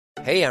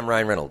Hey, I'm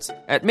Ryan Reynolds.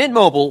 At Mint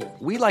Mobile,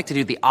 we like to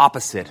do the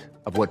opposite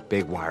of what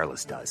Big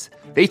Wireless does.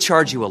 They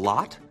charge you a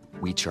lot,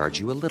 we charge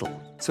you a little.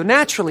 So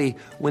naturally,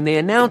 when they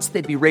announced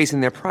they'd be raising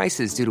their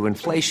prices due to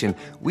inflation,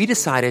 we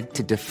decided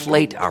to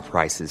deflate our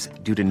prices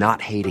due to not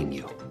hating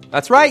you.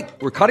 That's right.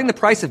 We're cutting the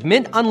price of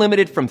Mint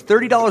Unlimited from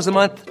 $30 a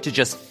month to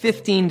just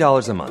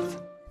 $15 a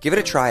month. Give it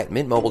a try at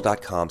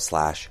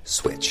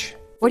mintmobile.com/switch.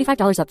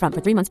 $45 up front for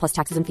 3 months plus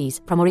taxes and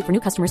fees. Promo rate for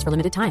new customers for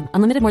limited time.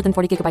 Unlimited more than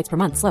 40 gigabytes per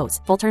month. Slows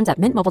full terms at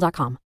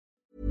mintmobile.com.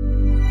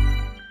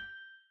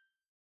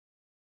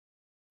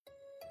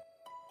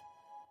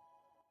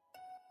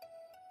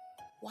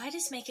 Why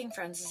does making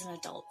friends as an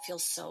adult feel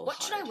so What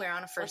hard? should I wear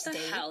on a first date?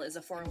 What the hell is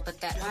a foreign?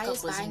 But that Why hookup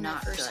is was buying not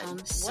my first good.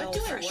 home so What do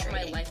I want my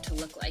frustrating? life to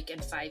look like in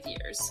 5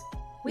 years?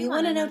 We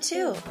want to know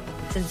too.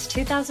 Since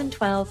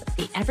 2012,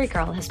 the Every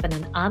Girl has been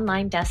an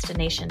online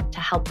destination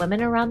to help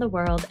women around the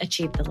world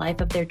achieve the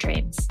life of their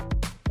dreams.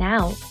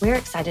 Now, we're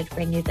excited to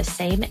bring you the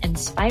same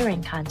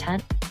inspiring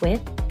content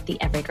with the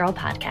Every Girl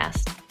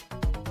podcast.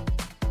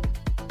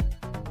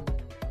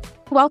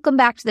 Welcome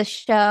back to the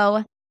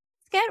show.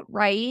 Let's get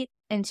right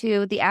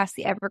into the Ask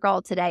the Every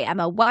Girl today.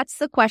 Emma, what's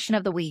the question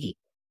of the week?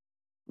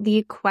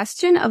 The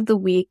question of the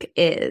week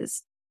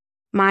is,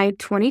 my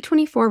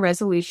 2024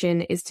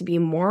 resolution is to be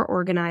more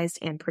organized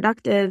and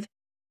productive.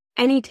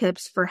 Any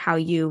tips for how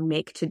you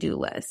make to-do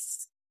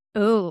lists?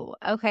 Ooh,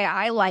 okay,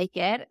 I like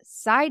it.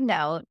 Side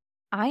note,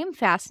 I am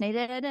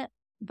fascinated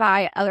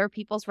by other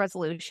people's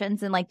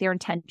resolutions and like their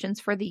intentions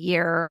for the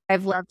year.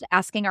 I've loved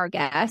asking our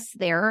guests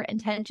their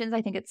intentions.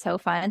 I think it's so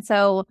fun.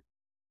 So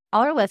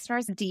all our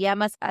listeners,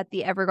 DM us at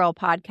the Every Girl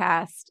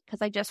podcast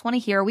because I just want to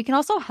hear. We can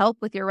also help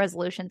with your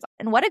resolutions.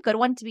 And what a good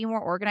one to be more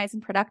organized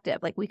and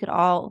productive. Like we could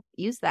all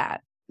use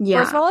that. Yeah.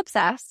 First of all,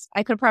 obsessed.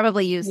 I could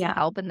probably use some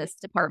help in this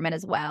department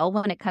as well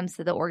when it comes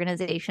to the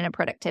organization and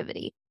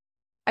productivity.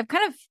 I've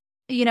kind of,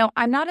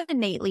 I'm not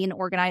innately an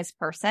organized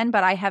person,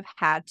 but I have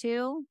had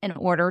to in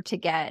order to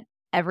get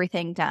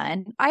everything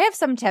done. I have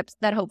some tips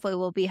that hopefully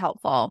will be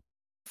helpful.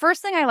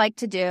 First thing I like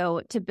to do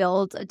to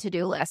build a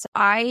to-do list,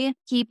 I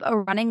keep a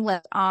running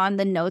list on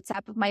the notes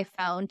app of my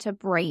phone to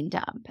brain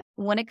dump.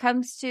 When it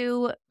comes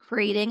to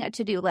creating a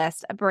to-do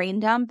list, a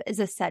brain dump is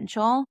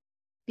essential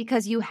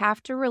because you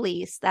have to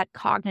release that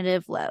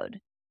cognitive load.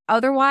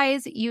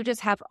 Otherwise, you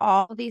just have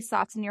all these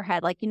thoughts in your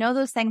head. Like,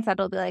 those things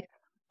that'll be like,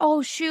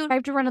 oh, shoot, I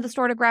have to run to the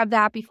store to grab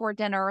that before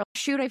dinner.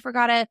 Shoot, I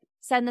forgot to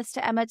send this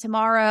to Emma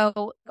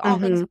tomorrow. All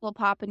things will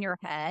pop in your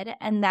head.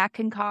 And that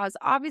can cause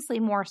obviously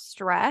more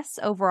stress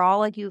overall.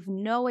 Like you have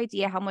no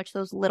idea how much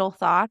those little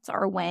thoughts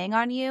are weighing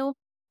on you.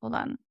 Hold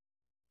on.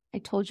 I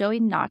told Joey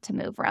not to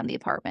move around the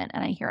apartment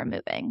and I hear him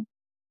moving.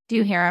 Do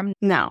you hear him?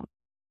 No.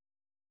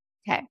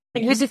 Okay.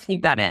 You just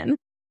keep that in.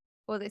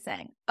 What are they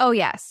saying? Oh,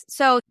 yes.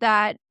 So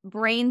that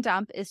brain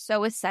dump is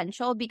so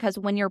essential because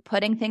when you're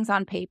putting things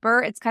on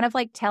paper, it's kind of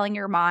like telling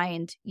your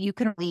mind you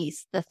can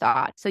release the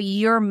thought. So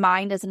your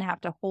mind doesn't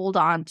have to hold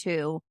on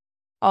to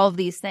all of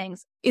these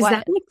things. Is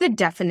that like the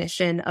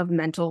definition of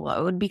mental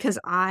load? Because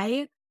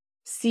I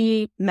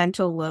see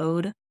mental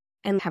load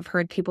and have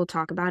heard people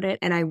talk about it,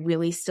 and I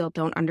really still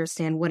don't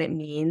understand what it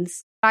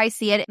means. I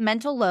see it.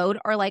 Mental load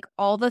are like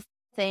all the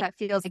things that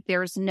feels like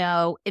there's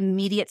no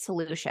immediate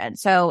solution.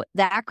 So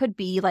that could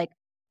be like,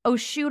 oh,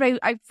 shoot,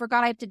 I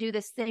forgot I have to do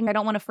this thing. I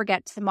don't want to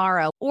forget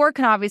tomorrow. Or it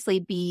can obviously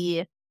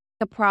be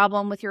a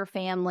problem with your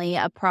family,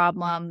 a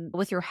problem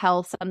with your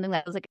health, something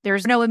that was like,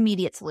 there's no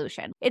immediate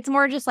solution. It's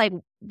more just like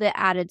the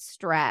added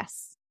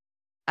stress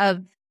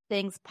of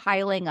things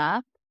piling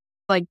up.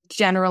 Like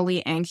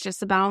generally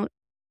anxious about?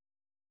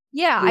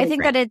 Yeah, I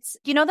think that it's,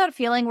 that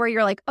feeling where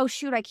you're like, oh,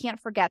 shoot, I can't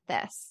forget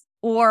this.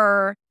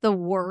 Or the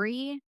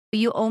worry.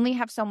 You only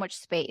have so much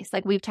space.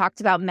 Like we've talked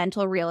about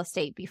mental real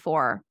estate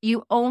before.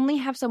 You only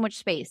have so much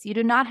space. You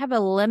do not have a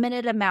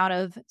limited amount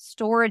of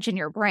storage in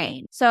your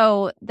brain.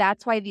 So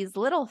that's why these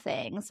little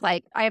things,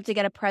 like I have to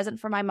get a present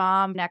for my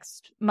mom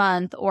next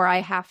month, or I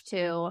have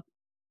to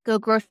go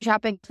grocery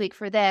shopping this week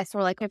for this,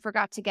 or like I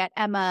forgot to get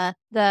Emma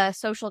the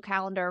social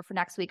calendar for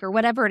next week, or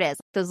whatever it is.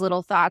 Those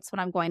little thoughts when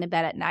I'm going to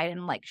bed at night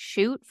and like,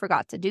 shoot,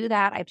 forgot to do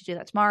that. I have to do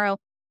that tomorrow.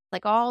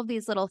 Like all of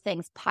these little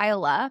things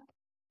pile up,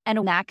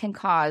 and that can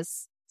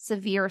cause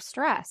severe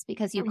stress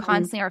because you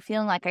constantly are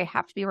feeling like I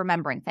have to be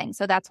remembering things.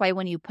 So that's why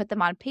when you put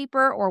them on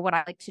paper, or what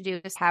I like to do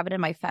is have it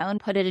in my phone,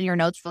 put it in your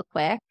notes real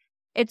quick.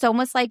 It's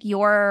almost like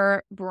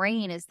your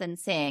brain is then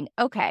saying,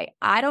 okay,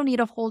 I don't need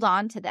to hold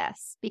on to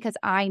this because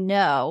I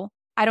know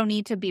I don't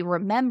need to be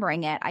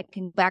remembering it. I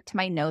can go back to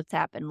my notes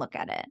app and look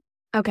at it.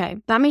 Okay,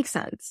 that makes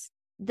sense.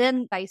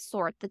 Then I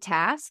sort the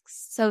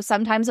tasks. So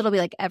sometimes it'll be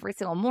like every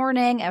single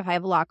morning if I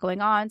have a lot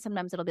going on.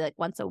 Sometimes it'll be like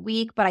once a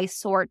week, but I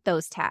sort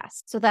those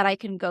tasks so that I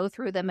can go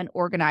through them and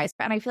organize.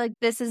 And I feel like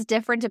this is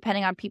different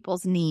depending on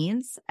people's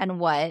needs and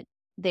what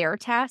their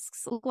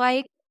tasks look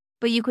like.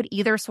 But you could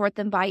either sort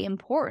them by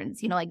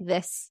importance, like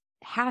this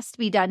has to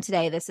be done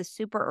today. This is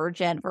super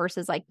urgent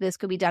versus like this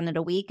could be done in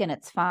a week and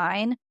it's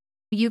fine.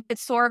 You could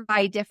sort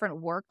by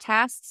different work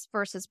tasks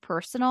versus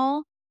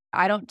personal.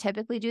 I don't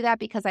typically do that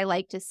because I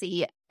like to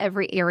see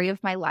every area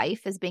of my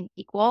life as being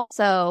equal.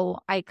 So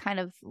I kind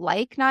of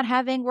like not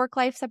having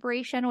work-life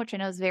separation, which I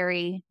know is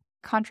very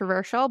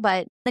controversial,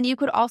 but then you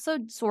could also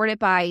sort it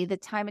by the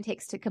time it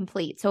takes to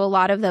complete. So a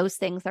lot of those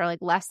things that are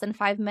like less than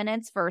 5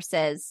 minutes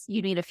versus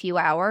you need a few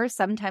hours.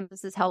 Sometimes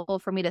this is helpful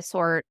for me to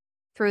sort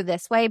through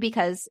this way,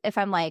 because if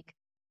I'm like,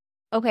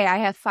 okay, I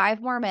have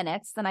 5 more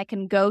minutes, then I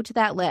can go to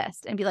that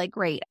list and be like,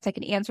 great, I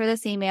can answer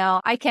this email.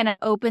 I can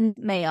open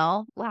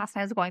mail. Last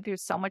time I was going through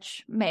so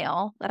much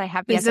mail that I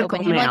have to Physical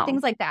open, mail. like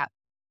things like that.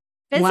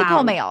 Physical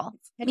Wow. mail.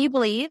 Can you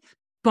believe?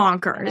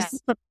 Bonkers.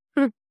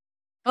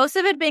 Most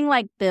of it being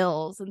like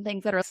bills and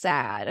things that are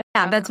sad.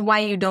 Yeah, that's why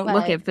you don't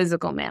look But- at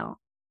physical mail.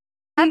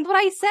 That's what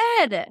I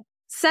said.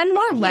 Send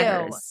more Thank you.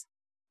 letters.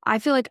 I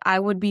feel like I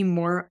would be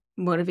more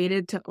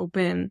motivated to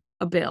open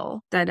a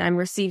bill that I'm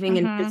receiving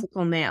in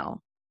physical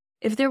mail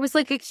if there was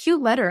like a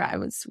cute letter I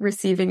was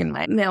receiving in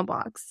my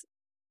mailbox.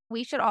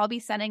 We should all be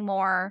sending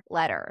more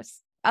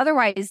letters.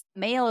 Otherwise,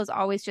 mail is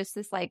always just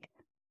this like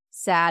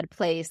sad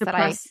place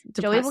that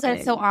Joey will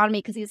get so on me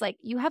because he's like,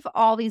 you have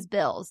all these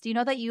bills. Do you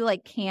know that you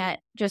like can't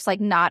just like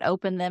not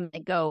open them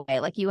and go away?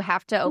 Like you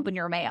have to open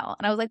your mail.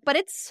 And I was like, but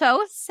it's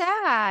so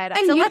sad.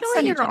 And so you let's know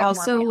send each you're other more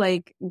also mail.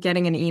 like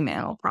getting an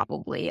email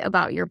probably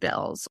about your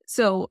bills.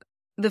 So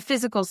the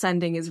physical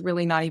sending is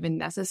really not even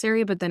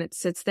necessary, but then it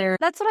sits there.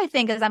 That's what I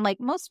think is I'm like,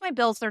 most of my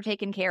bills are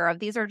taken care of.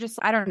 These are just,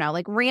 I don't know,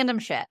 like random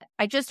shit.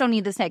 I just don't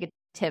need this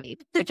negativity.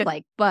 Which is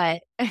like,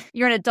 but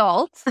you're an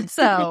adult.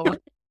 So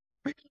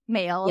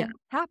mail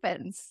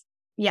happens.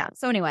 Yeah.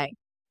 So anyway,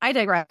 I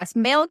digress.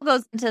 Mail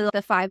goes into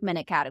the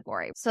 5-minute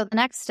category. So the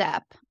next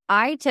step,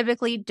 I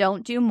typically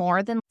don't do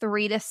more than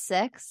 3 to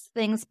 6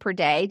 things per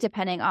day,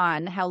 depending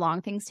on how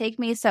long things take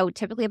me. So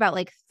typically about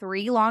like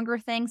 3 longer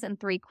things and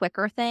 3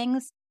 quicker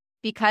things,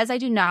 because I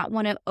do not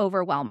want to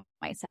overwhelm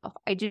myself.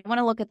 I do want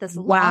to look at this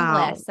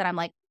long list that I'm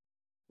like,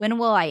 when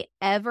will I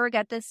ever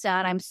get this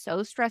done? I'm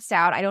so stressed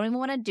out. I don't even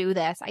want to do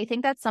this. I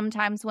think that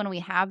sometimes when we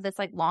have this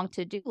like long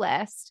to-do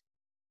list,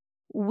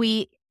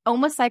 we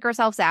almost psych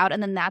ourselves out,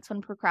 and then that's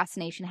when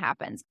procrastination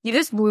happens. You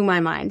just blew my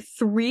mind.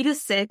 3 to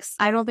 6.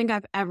 I don't think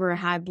I've ever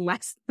had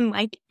less than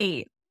like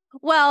 8.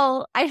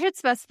 Well, I should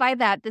specify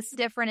that this is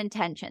different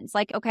intentions.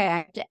 Like, okay, I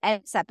have to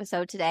edit this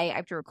episode today. I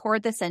have to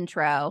record this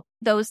intro.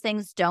 Those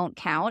things don't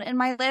count in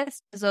my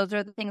list because those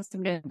are the things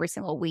I'm doing every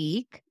single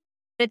week.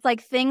 It's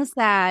like things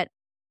that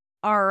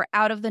are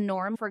out of the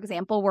norm. For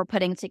example, we're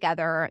putting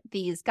together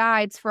these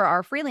guides for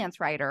our freelance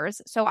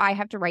writers. So I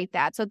have to write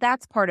that. So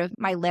that's part of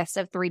my list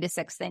of 3 to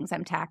 6 things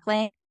I'm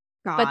tackling.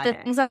 But the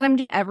things that I'm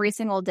doing every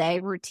single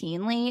day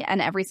routinely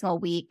and every single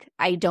week,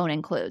 I don't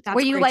include. That's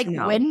Were you great like, to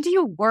know. when do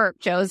you work,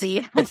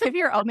 Josie? As if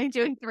you're only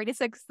doing 3 to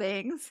 6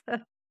 things.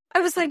 I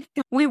was like,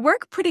 we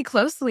work pretty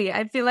closely.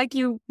 I feel like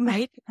you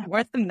might be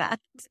more than that.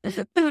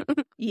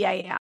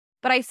 Yeah.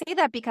 But I say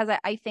that because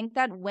I think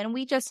that when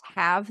we just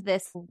have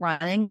this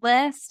running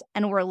list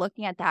and we're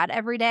looking at that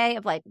every day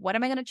of like, what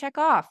am I going to check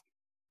off?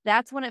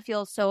 That's when it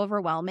feels so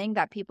overwhelming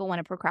that people want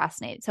to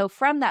procrastinate. So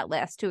from that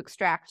list to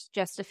extract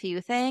just a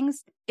few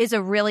things is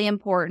a really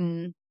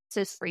important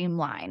to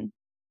streamline,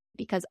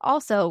 because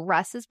also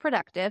rest is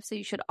productive. So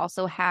you should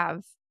also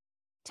have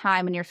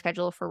time in your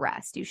schedule for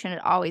rest. You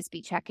shouldn't always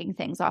be checking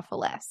things off a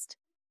list.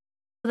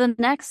 The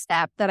next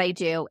step that I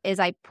do is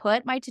I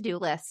put my to-do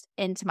list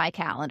into my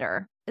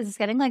calendar. Is this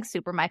getting like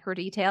super micro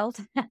detailed?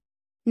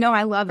 No,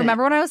 I love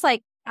Remember when I was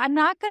like, I'm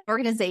not good at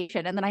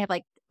organization. And then I have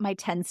like my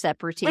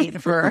 10-step routine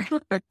for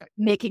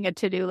making a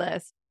to-do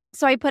list.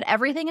 So I put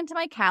everything into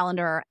my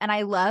calendar, and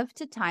I love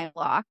to time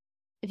block.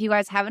 If you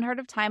guys haven't heard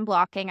of time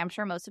blocking, I'm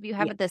sure most of you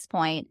have at this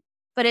point,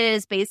 but it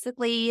is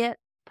basically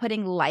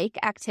putting like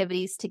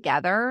activities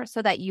together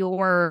so that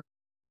your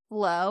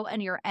flow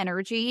and your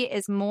energy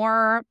is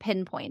more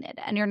pinpointed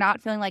and you're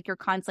not feeling like you're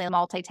constantly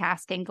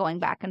multitasking, going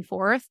back and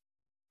forth.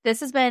 This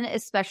has been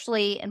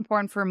especially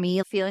important for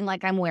me, feeling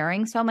like I'm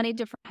wearing so many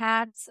different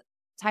hats.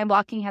 Time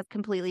blocking has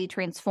completely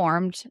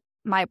transformed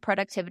my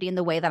productivity in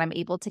the way that I'm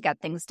able to get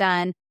things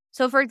done.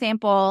 So, for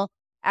example,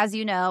 as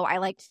you know, I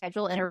like to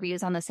schedule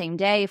interviews on the same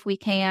day if we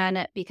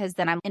can, because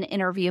then I'm in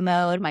interview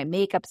mode, my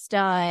makeup's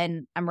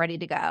done, I'm ready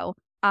to go.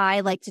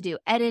 I like to do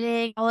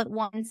editing all at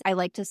once. I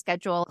like to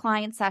schedule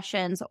client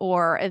sessions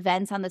or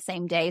events on the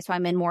same day, so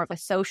I'm in more of a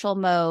social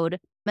mode.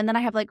 And then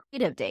I have like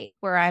creative days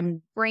where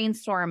I'm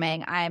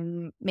brainstorming,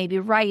 I'm maybe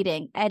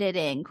writing,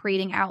 editing,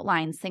 creating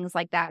outlines, things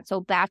like that.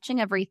 So batching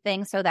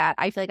everything so that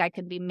I feel like I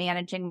could be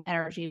managing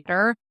energy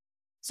better.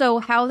 So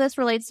how this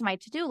relates to my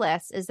to-do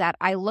list is that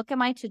I look at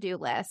my to-do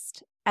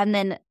list and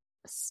then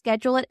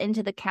schedule it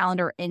into the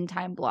calendar in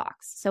time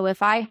blocks. So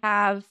if I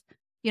have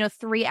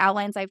 3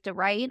 outlines I have to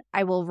write,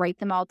 I will write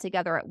them all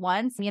together at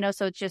once.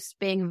 So it's just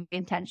being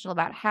intentional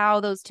about how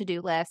those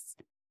to-do lists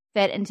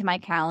fit into my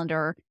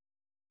calendar.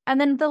 And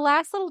then the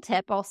last little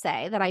tip I'll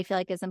say that I feel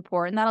like is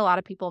important that a lot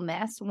of people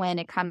miss when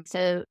it comes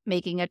to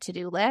making a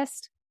to-do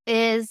list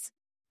is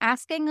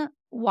asking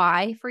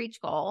why for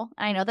each goal.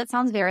 And I know that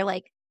sounds very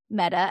like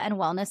meta and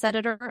wellness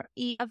editor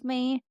of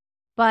me,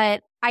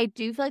 but I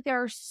do feel like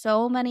there are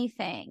so many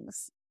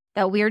things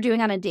that we're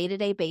doing on a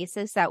day-to-day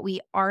basis that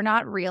we are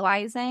not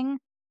realizing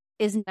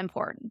isn't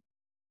important.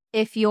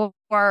 If you're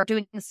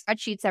doing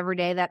spreadsheets every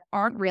day that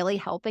aren't really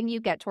helping you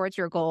get towards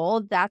your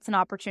goal, that's an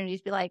opportunity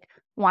to be like,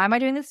 why am I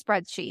doing the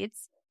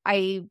spreadsheets?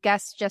 I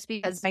guess just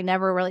because I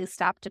never really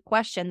stopped to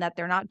question that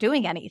they're not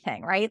doing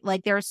anything, right?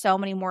 Like there are so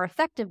many more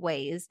effective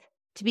ways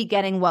to be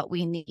getting what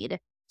we need.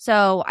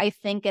 So I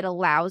think it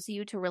allows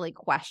you to really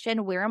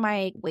question, where am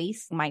I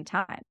wasting my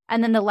time?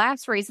 And then the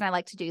last reason I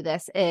like to do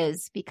this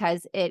is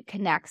because it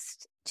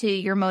connects to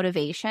your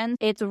motivation.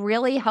 It's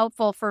really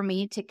helpful for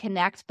me to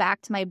connect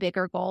back to my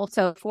bigger goal.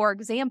 So for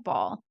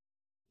example,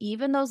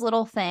 even those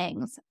little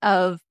things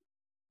of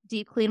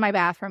deep clean my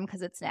bathroom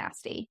because it's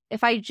nasty.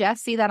 If I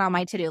just see that on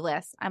my to-do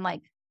list, I'm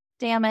like,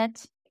 damn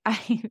it,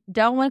 I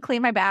don't want to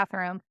clean my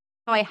bathroom.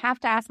 So I have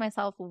to ask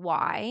myself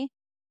why.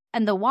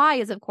 And the why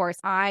is, of course,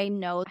 I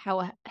know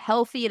how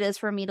healthy it is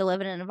for me to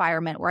live in an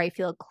environment where I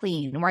feel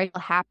clean, where I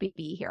feel happy to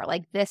be here.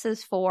 Like this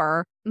is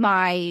for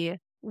my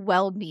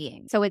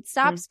well-being. So it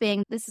stops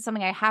being, this is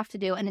something I have to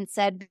do, and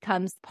instead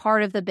becomes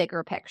part of the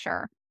bigger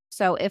picture.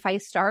 So if I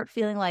start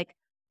feeling like,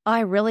 oh,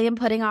 I really am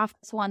putting off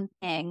this one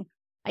thing,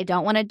 I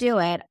don't want to do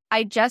it,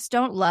 I just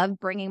don't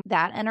love bringing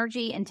that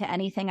energy into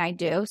anything I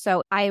do.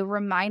 So I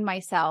remind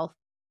myself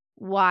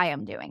why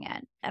I'm doing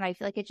it. And I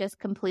feel like it just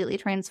completely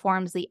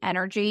transforms the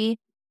energy,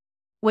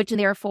 which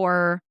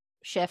therefore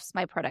shifts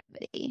my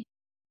productivity.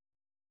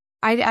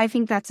 I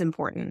think that's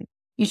important.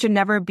 You should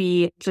never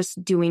be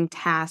just doing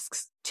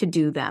tasks to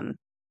do them.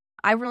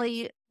 I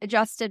really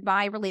adjusted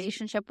my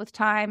relationship with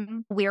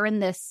time. We're in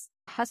this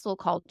hustle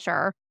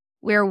culture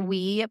where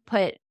we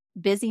put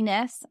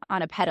busyness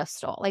on a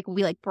pedestal. Like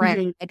we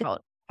brag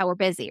about how we're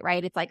busy,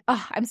 right? It's like,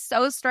 oh, I'm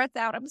so stressed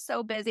out. I'm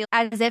so busy.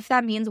 As if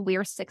that means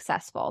we're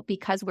successful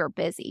because we're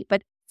busy.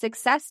 But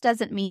success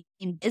doesn't mean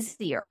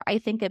busier. I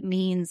think it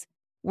means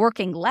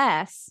working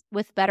less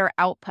with better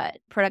output.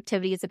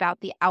 Productivity is about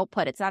the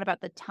output. It's not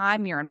about the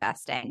time you're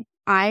investing.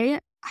 I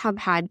have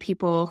had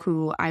people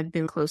who I've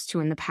been close to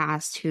in the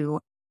past who,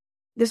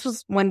 this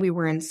was when we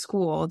were in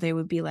school, they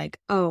would be like,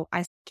 oh,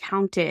 I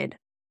counted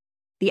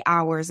the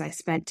hours I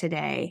spent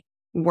today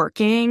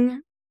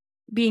working.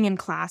 Being in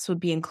class would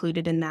be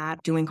included in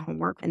that, doing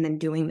homework and then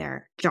doing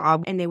their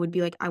job. And they would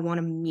be like, I want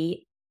to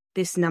meet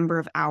this number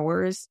of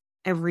hours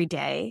every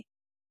day.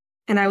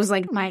 And I was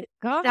like, oh my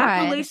God,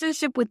 that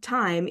relationship with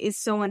time is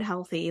so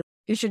unhealthy.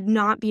 You should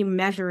not be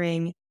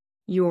measuring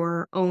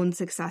your own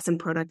success and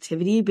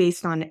productivity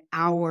based on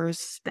hours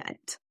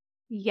spent.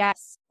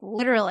 Yes,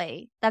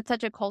 literally. That's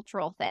such a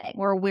cultural thing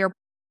where we're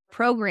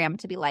programmed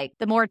to be like,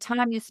 the more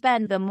time you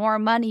spend, the more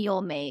money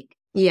you'll make.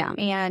 Yeah.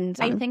 And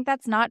I think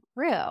that's not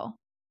true.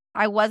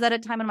 I was at a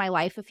time in my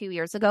life a few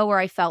years ago where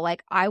I felt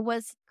like I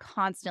was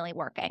constantly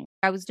working.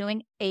 I was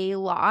doing a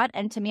lot.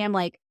 And to me, I'm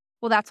like,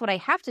 well, that's what I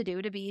have to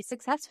do to be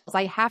successful.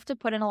 I have to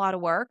put in a lot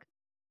of work.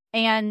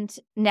 And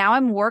now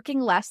I'm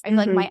working less. I feel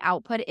like my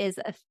output is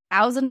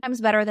 1,000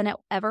 times better than it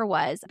ever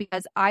was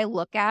because I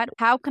look at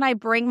how can I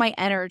bring my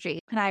energy?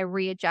 Can I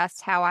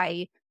readjust how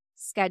I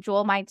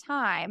schedule my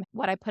time,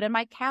 what I put in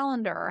my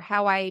calendar,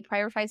 how I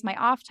prioritize my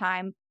off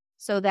time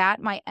so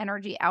that my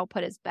energy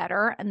output is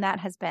better. And that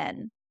has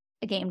been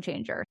a game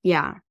changer.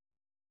 Yeah,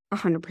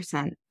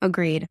 100%.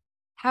 Agreed.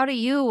 How do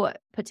you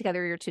put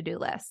together your to-do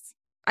lists?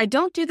 I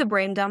don't do the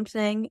brain dump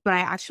thing, but I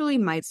actually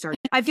might start.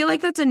 I feel like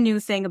that's a new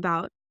thing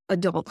about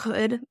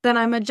adulthood that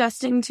I'm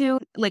adjusting to.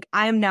 Like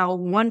I am now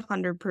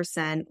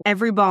 100%,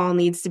 every ball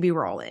needs to be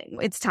rolling.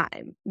 It's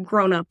time,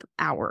 grown up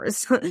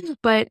hours.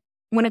 But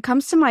when it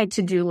comes to my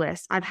to-do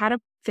list, I've had a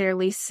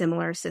fairly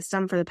similar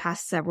system for the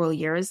past several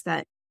years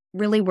that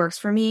really works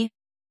for me.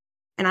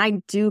 And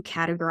I do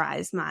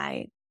categorize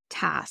my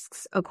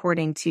tasks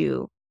according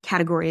to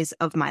categories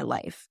of my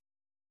life.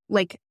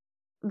 Like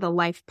the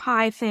life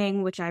pie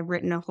thing, which I've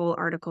written a whole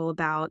article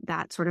about,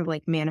 that sort of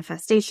like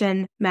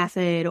manifestation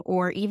method,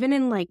 or even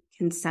in like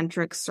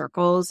concentric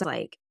circles,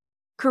 like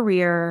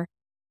career,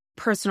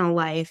 personal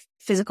life,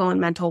 physical and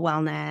mental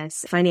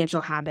wellness, financial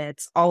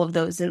habits, all of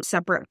those in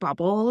separate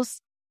bubbles.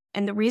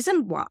 And the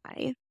reason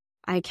why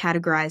I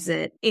categorize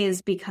it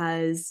is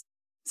because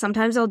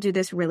sometimes I'll do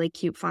this really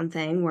cute, fun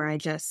thing where I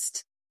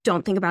just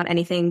don't think about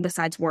anything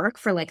besides work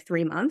for like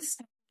 3 months.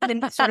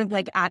 And then sort of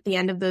like at the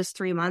end of those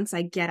 3 months,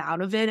 I get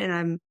out of it and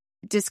I'm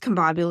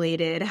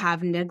discombobulated,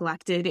 have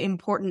neglected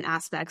important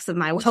aspects of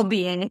my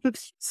well-being.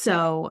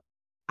 So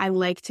I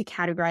like to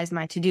categorize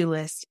my to-do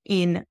list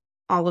in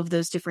all of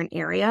those different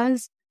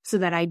areas so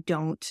that I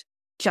don't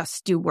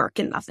just do work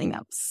and nothing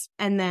else.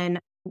 And then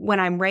when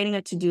I'm writing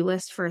a to-do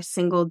list for a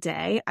single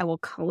day, I will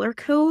color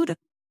code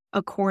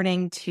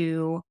according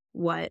to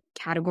what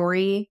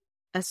category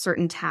a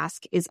certain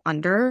task is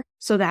under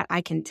so that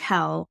I can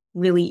tell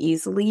really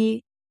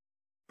easily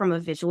from a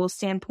visual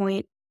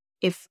standpoint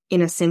if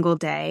in a single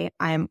day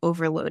I am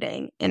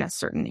overloading in a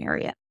certain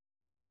area.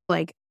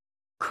 Like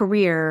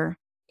career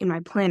in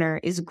my planner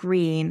is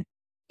green,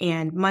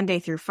 and Monday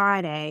through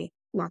Friday,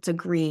 lots of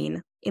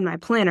green in my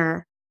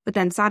planner. But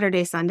then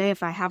Saturday, Sunday,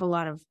 if I have a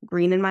lot of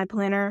green in my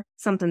planner,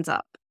 something's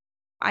up.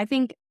 I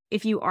think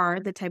if you are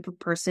the type of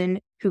person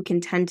who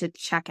can tend to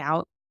check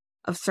out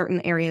of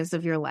certain areas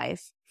of your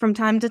life from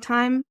time to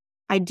time,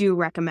 I do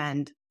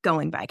recommend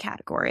going by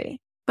category.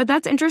 But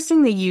that's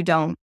interesting that you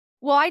don't.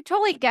 Well, I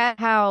totally get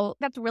how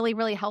that's really,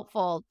 really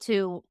helpful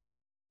to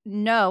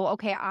know,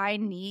 okay, I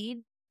need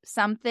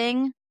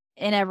something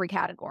in every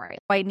category.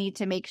 I need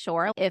to make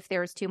sure if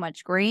there's too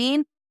much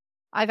green,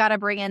 I got to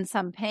bring in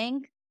some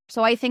pink.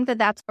 So I think that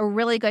that's a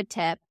really good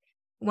tip.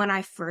 When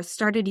I first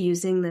started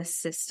using this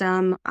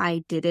system,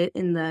 I did it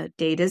in the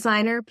day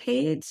designer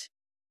page.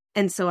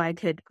 And so I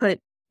could put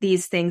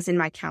these things in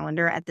my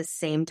calendar at the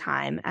same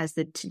time as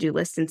the to-do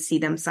list and see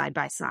them side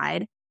by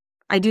side.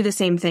 I do the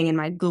same thing in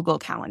my Google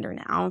Calendar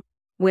now,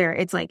 where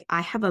it's like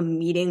I have a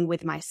meeting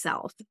with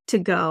myself to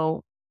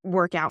go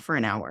work out for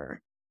an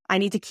hour. I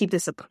need to keep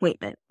this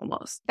appointment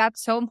almost.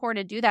 That's so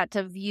important to do that,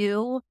 to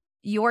view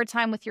your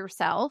time with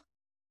yourself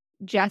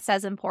just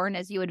as important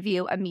as you would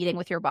view a meeting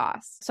with your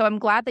boss. So I'm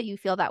glad that you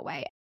feel that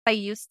way. I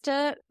used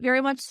to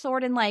very much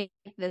sort in like,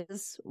 this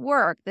is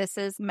work, this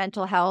is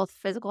mental health,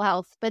 physical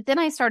health. But then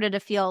I started to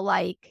feel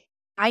like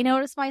I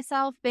noticed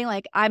myself being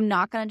like, I'm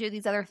not going to do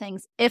these other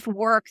things if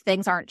work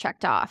things aren't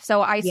checked off.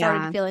 So I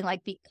started feeling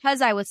like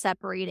because I was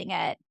separating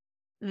it,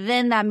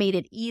 then that made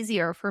it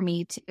easier for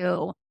me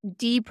to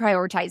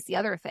deprioritize the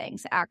other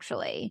things,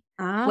 actually,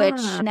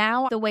 which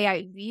now the way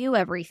I view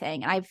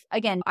everything, I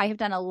have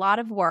done a lot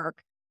of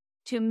work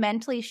to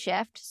mentally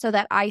shift so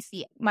that I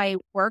see my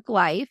work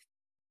life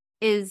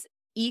is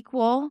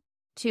equal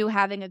to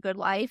having a good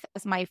life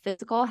as my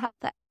physical health,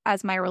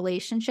 as my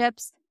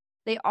relationships.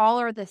 They all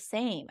are the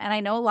same. And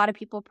I know a lot of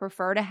people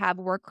prefer to have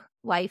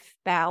work-life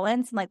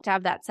balance and like to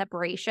have that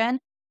separation.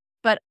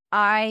 But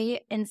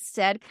I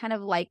instead kind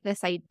of like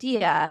this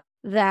idea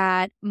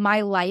that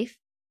my life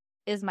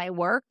is my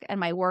work and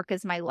my work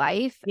is my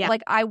life. Yeah.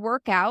 Like I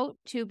work out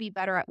to be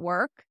better at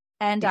work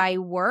and I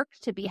work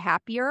to be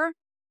happier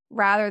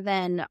rather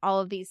than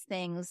all of these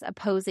things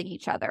opposing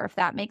each other, if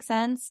that makes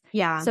sense.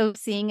 Yeah. So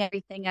seeing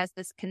everything as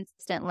this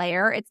consistent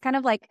layer, it's kind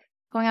of like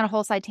going on a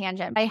whole side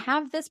tangent. I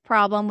have this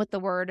problem with the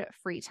word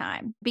free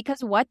time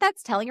because what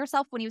that's telling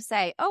yourself when you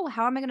say, oh,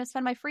 how am I going to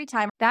spend my free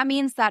time? That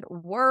means that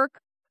work,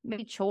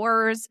 maybe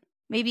chores,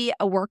 maybe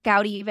a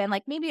workout even,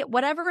 like maybe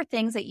whatever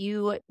things that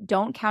you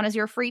don't count as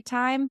your free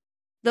time,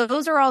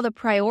 those are all the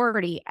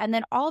priority. And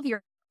then all of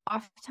your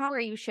off time where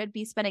you should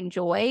be spending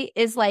joy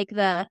is like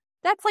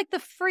that's like the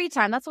free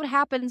time. That's what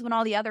happens when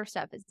all the other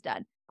stuff is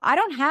done. I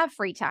don't have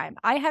free time.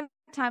 I have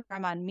time where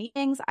I'm on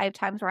meetings. I have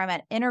times where I'm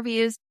at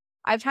interviews.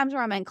 I have times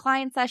where I'm in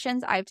client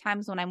sessions. I have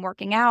times when I'm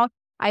working out.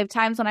 I have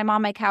times when I'm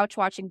on my couch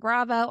watching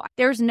Bravo.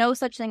 There's no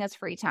such thing as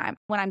free time.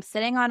 When I'm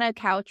sitting on a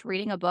couch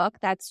reading a book,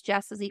 that's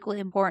just as equally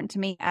important to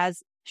me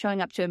as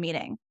showing up to a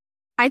meeting.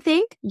 I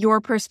think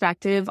your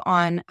perspective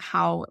on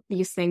how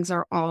these things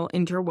are all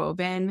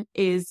interwoven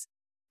is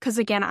because,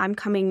 again, I'm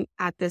coming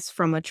at this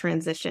from a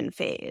transition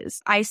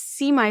phase. I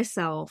see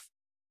myself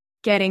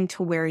getting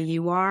to where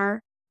you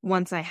are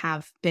once I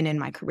have been in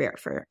my career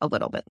for a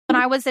little bit.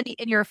 When I was in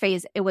your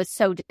phase, it was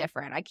so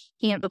different. I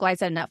can't glide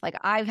that enough. Like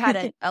I've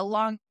had a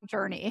long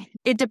journey.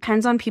 It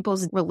depends on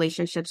people's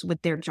relationships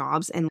with their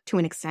jobs and to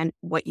an extent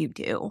what you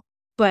do.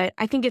 But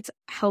I think it's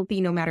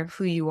healthy no matter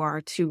who you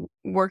are to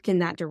work in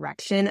that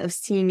direction of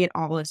seeing it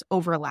all as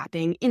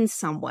overlapping in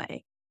some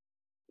way.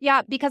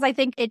 Yeah, because I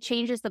think it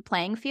changes the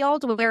playing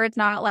field where it's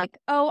not like,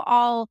 oh,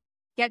 I'll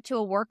get to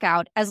a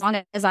workout as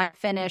long as I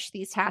finish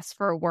these tasks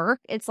for work.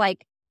 It's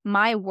like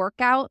my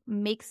workout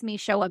makes me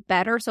show up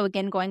better. So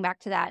again, going back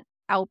to that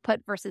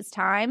output versus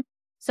time.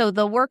 So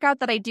the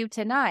workout that I do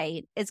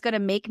tonight is going to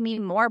make me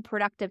more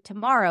productive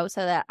tomorrow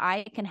so that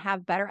I can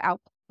have better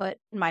output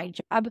in my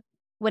job.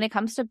 When it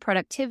comes to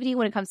productivity,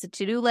 when it comes to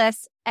to-do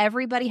lists,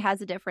 everybody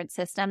has a different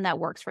system that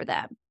works for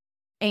them.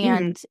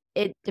 And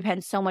it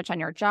depends so much on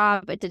your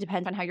job. It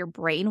depends on how your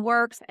brain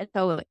works. And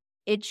so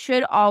it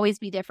should always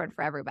be different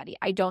for everybody.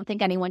 I don't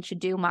think anyone should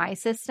do my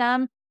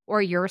system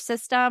or your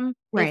system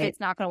if it's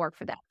not going to work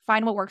for them.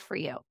 Find what works for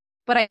you.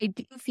 But I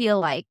do feel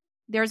like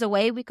there's a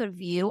way we could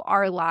view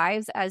our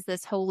lives as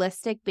this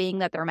holistic being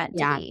that they're meant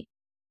to be.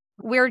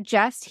 We're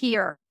just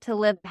here to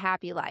live a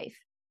happy life.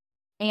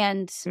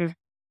 And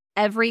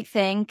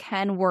everything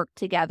can work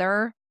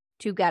together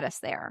to get us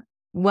there.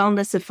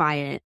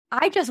 Wellnessify it.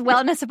 I just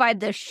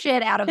wellnessified the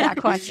shit out of that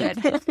question.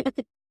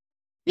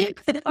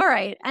 All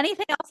right.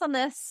 Anything else on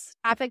this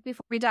topic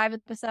before we dive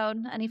into the episode?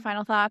 Any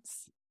final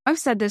thoughts? I've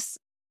said this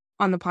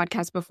on the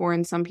podcast before,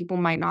 and some people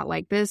might not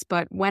like this,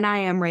 but when I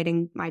am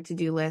writing my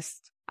to-do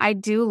list, I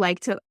do like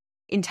to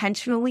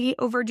intentionally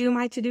overdo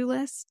my to-do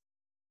list,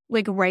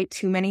 like write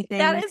too many things.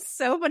 That is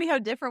so funny how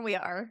different we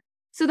are.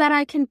 So that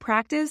I can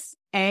practice,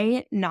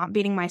 not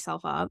beating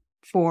myself up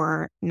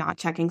for not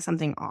checking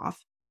something off.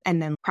 And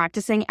then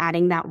practicing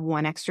adding that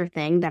one extra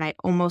thing that I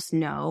almost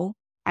know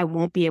I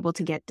won't be able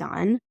to get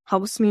done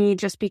helps me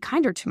just be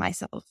kinder to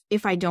myself.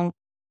 If I don't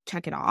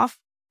check it off,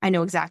 I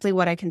know exactly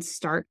what I can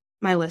start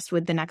my list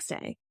with the next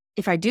day.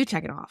 If I do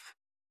check it off,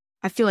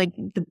 I feel like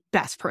the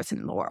best person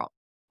in the world.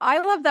 I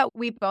love that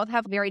we both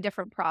have very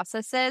different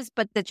processes,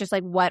 but that's just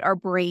like what our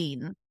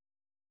brain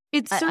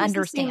It serves the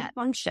understand. same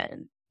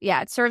function.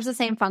 Yeah, it serves the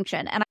same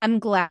function. And I'm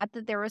glad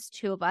that there was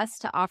two of us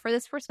to offer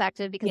this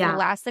perspective, because the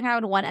last thing I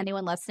would want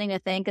anyone listening to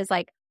think is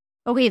like,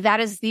 okay, that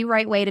is the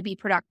right way to be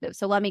productive,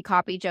 so let me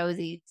copy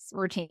Josie's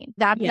routine.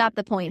 That's not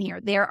the point here.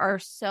 There are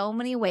so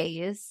many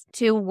ways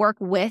to work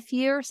with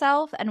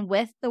yourself and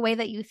with the way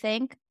that you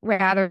think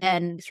rather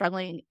than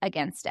struggling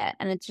against it.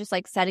 And it's just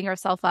like setting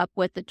yourself up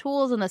with the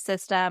tools and the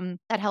system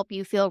that help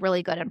you feel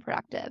really good and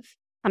productive.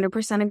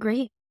 100%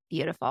 agree.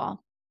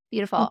 Beautiful.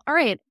 Beautiful. All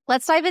right,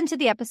 let's dive into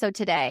the episode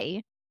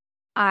today.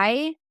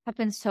 I have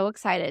been so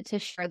excited to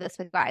share this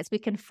with you guys. We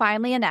can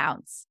finally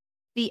announce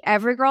the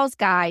Every Girl's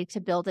Guide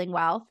to Building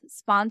Wealth,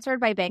 sponsored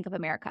by Bank of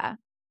America.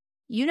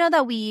 You know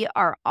that we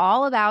are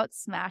all about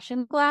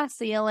smashing the glass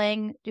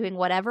ceiling, doing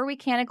whatever we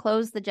can to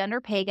close the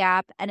gender pay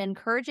gap, and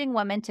encouraging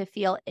women to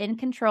feel in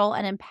control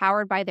and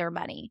empowered by their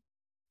money.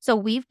 So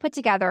we've put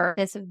together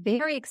this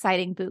very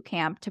exciting boot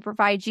camp to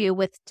provide you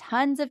with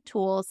tons of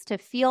tools to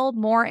feel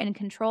more in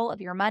control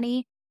of your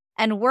money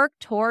and work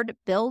toward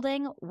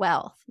building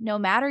wealth, no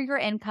matter your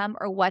income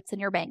or what's in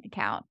your bank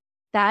account.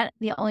 That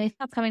the only thing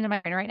that's coming to my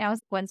mind right now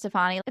is Gwen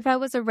Stefani. If I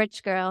was a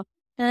rich girl,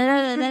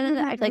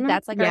 I feel like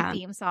that's like our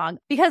theme song.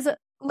 Because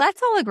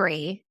let's all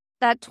agree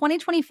that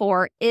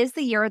 2024 is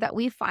the year that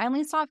we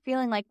finally stop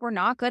feeling like we're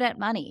not good at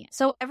money.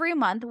 So every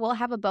month we'll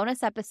have a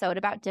bonus episode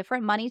about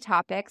different money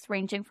topics,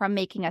 ranging from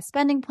making a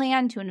spending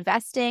plan to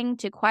investing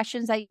to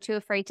questions that you're too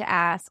afraid to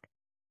ask,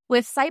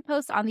 with site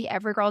posts on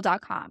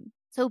theeverygirl.com.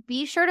 So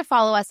be sure to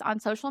follow us on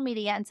social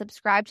media and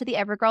subscribe to the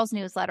Evergirls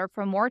newsletter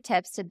for more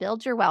tips to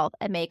build your wealth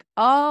and make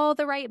all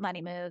the right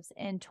money moves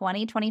in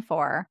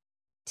 2024.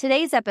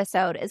 Today's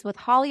episode is with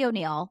Holly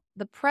O'Neill,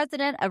 the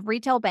president of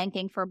retail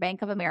banking for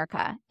Bank of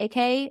America,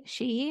 aka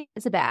she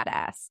is a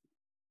badass.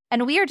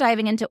 And we are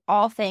diving into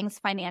all things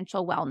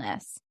financial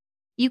wellness.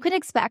 You can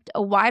expect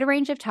a wide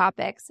range of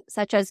topics,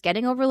 such as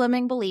getting over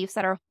limiting beliefs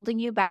that are holding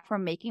you back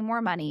from making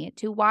more money,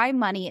 to why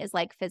money is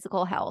like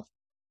physical health.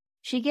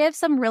 She gives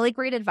some really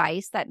great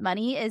advice that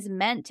money is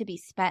meant to be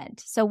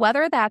spent. So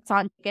whether that's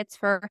on tickets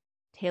for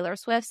Taylor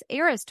Swift's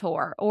Eras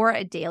Tour or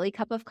a daily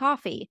cup of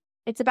coffee,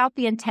 it's about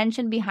the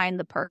intention behind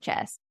the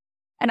purchase.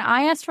 And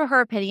I asked for her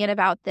opinion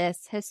about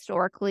this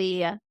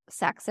historically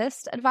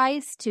sexist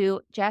advice to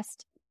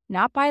just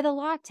not buy the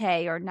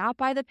latte or not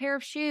buy the pair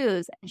of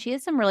shoes. And she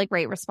has some really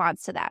great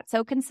response to that.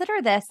 So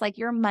consider this like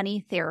your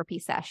money therapy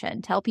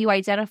session to help you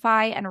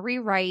identify and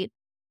rewrite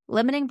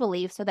limiting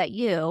beliefs so that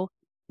you,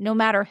 no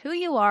matter who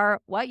you are,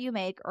 what you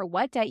make, or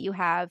what debt you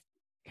have,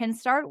 can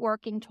start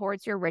working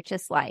towards your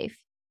richest life.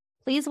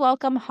 Please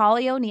welcome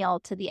Holly O'Neill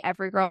to the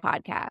Every Girl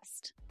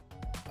podcast.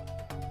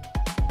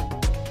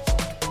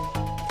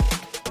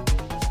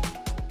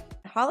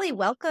 Holly,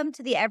 welcome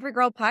to the Every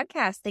Girl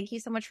podcast. Thank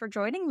you so much for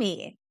joining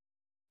me.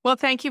 Well,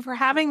 thank you for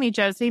having me,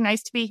 Josie.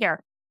 Nice to be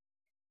here.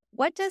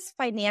 What does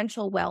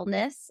financial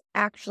wellness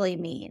actually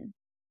mean?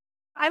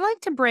 I like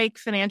to break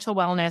financial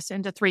wellness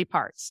into three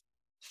parts.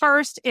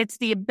 First, it's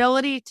the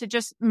ability to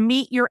just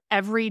meet your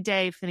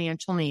everyday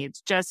financial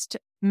needs, just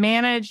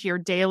manage your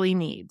daily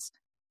needs.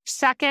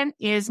 Second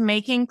is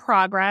making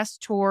progress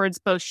towards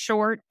both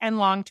short and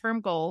long-term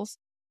goals.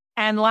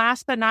 And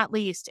last but not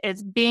least,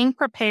 it's being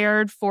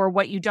prepared for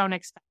what you don't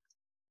expect.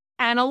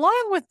 And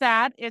along with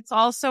that, it's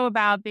also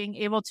about being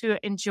able to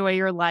enjoy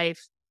your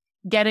life,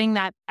 getting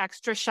that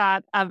extra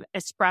shot of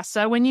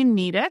espresso when you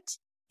need it.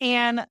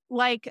 And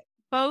like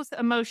both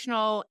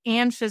emotional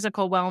and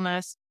physical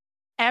wellness,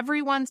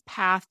 everyone's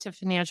path to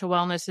financial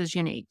wellness is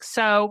unique.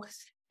 So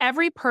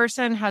every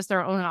person has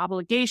their own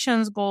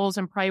obligations, goals,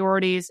 and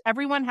priorities.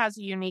 Everyone has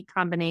a unique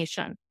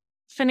combination.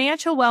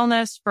 Financial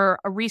wellness for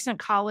a recent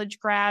college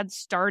grad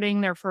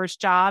starting their first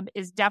job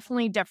is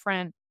definitely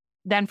different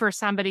than for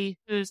somebody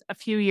who's a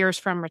few years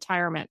from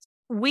retirement.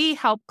 We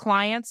help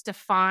clients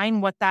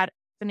define what that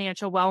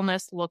financial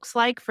wellness looks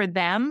like for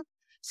them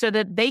so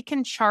that they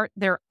can chart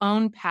their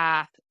own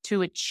path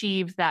to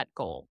achieve that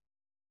goal.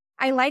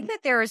 I like that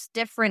there's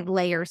different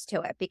layers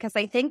to it, because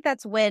I think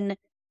that's when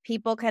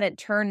people kind of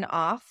turn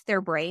off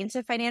their brain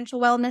to financial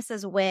wellness,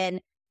 is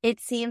when it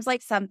seems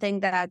like something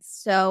that's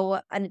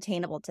so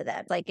unattainable to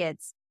them. Like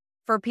it's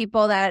for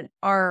people that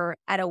are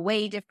at a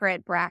way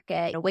different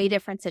bracket, a way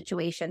different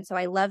situation. So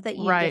I love that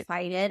you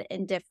define it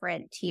in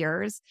different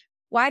tiers.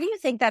 Why do you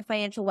think that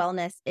financial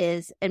wellness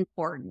is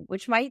important?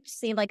 Which might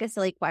seem like a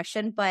silly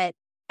question, but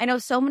I know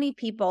so many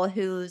people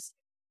whose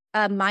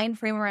mind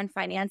frame around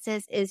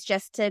finances is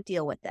just to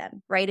deal with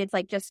them, right? It's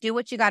like, just do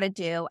what you got to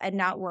do and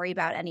not worry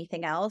about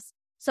anything else.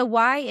 So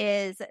why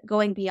is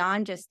going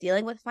beyond just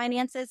dealing with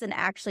finances and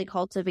actually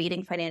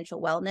cultivating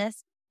financial wellness,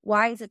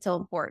 why is it so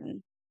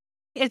important?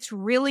 It's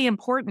really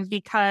important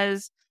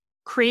because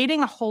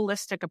creating a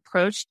holistic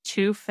approach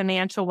to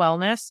financial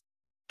wellness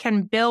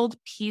can build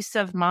peace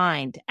of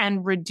mind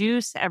and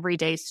reduce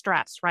everyday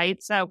stress,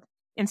 right? So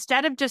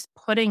instead of just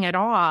putting it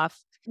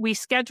off, we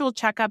schedule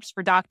checkups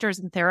for doctors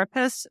and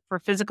therapists for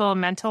physical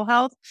and mental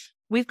health.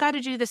 We've got to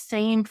do the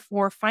same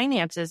for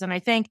finances. And I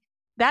think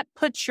that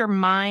puts your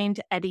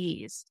mind at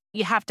ease.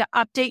 You have to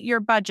update your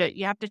budget.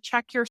 You have to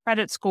check your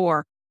credit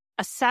score.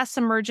 assess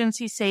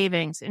emergency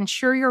savings,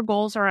 ensure your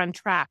goals are on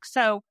track.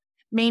 So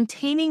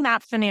maintaining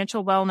that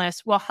financial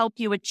wellness will help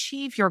you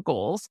achieve your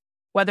goals,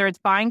 whether it's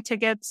buying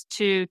tickets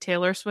to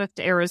Taylor Swift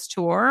Eras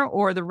Tour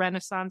or the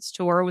Renaissance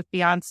Tour with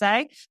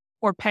Beyonce,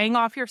 or paying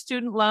off your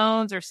student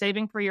loans or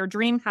saving for your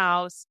dream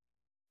house.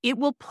 It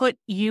will put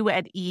you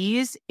at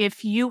ease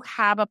if you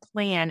have a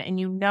plan and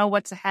you know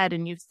what's ahead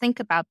and you think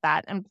about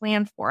that and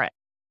plan for it.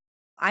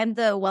 I'm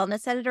the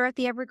wellness editor at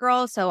the Every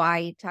Girl, so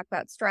I talk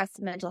about stress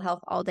and mental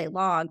health all day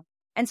long.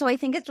 And so I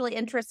think it's really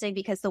interesting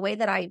because the way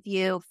that I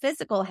view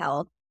physical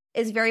health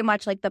is very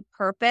much like the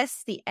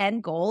purpose, the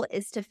end goal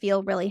is to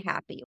feel really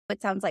happy.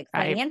 It sounds like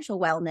financial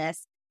wellness,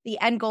 the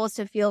end goal is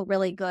to feel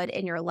really good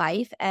in your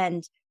life,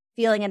 and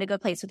feeling in a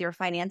good place with your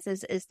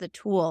finances is the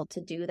tool to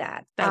do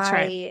that. That's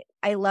right.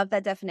 I love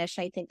that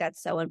definition. I think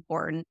that's so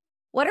important.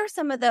 What are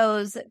some of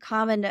those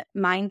common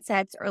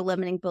mindsets or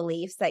limiting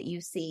beliefs that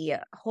you see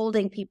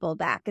holding people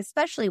back,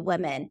 especially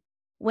women,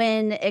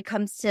 when it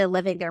comes to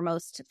living their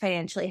most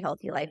financially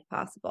healthy life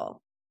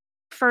possible?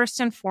 First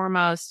and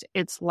foremost,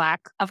 it's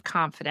lack of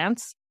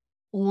confidence,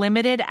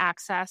 limited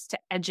access to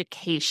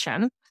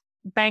education.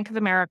 Bank of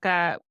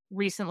America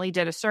recently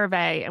did a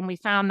survey, and we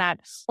found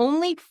that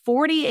only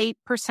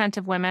 48%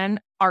 of women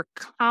are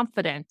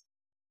confident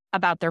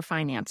about their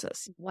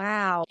finances.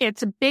 Wow.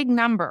 It's a big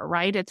number,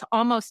 right? It's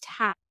almost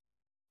half.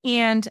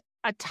 And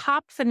a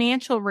top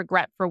financial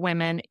regret for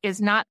women is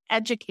not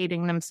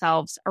educating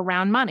themselves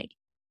around money.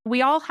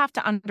 We all have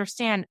to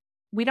understand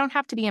we don't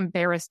have to be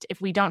embarrassed if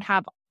we don't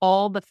have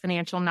all the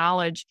financial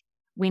knowledge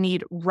we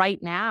need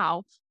right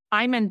now.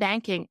 I'm in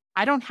banking.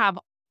 I don't have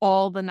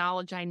all the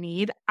knowledge I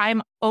need.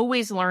 I'm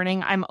always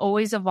learning. I'm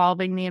always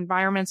evolving. The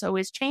environment's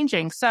always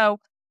changing. So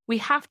we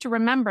have to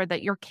remember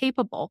that you're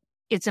capable.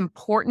 It's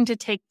important to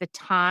take the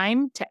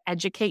time to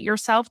educate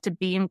yourself, to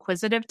be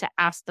inquisitive, to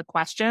ask the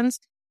questions.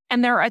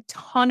 And there are a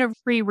ton of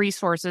free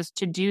resources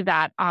to do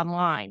that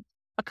online.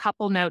 A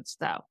couple notes,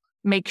 though.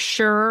 Make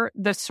sure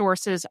the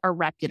sources are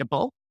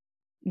reputable.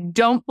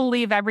 Don't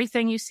believe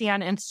everything you see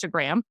on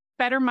Instagram.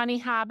 Better Money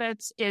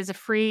Habits is a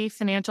free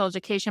financial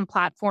education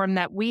platform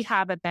that we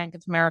have at Bank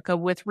of America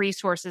with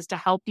resources to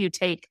help you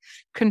take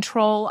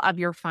control of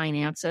your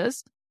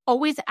finances.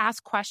 Always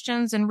ask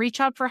questions and reach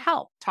out for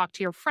help. Talk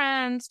to your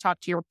friends, talk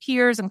to your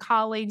peers and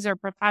colleagues or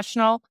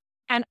professional.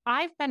 And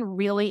I've been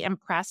really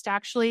impressed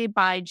actually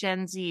by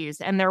Gen Zs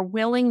and their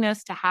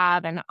willingness to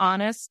have an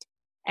honest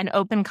and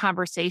open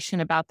conversation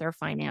about their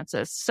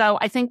finances. So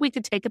I think we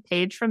could take a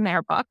page from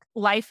their book.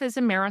 Life is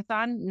a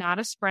marathon, not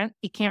a sprint.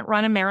 You can't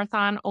run a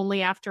marathon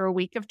only after a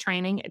week of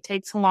training. It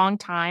takes a long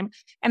time.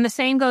 And the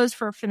same goes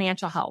for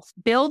financial health.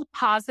 Build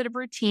positive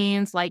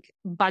routines like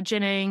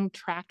budgeting,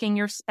 tracking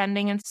your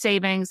spending and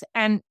savings,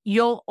 and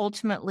you'll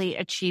ultimately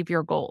achieve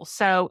your goals.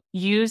 So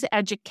use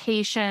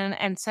education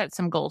and set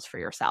some goals for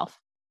yourself.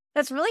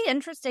 That's really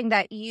interesting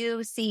that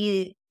you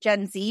see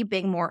Gen Z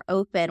being more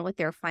open with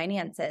their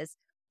finances.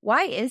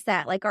 Why is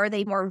that? Like, are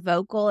they more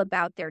vocal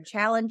about their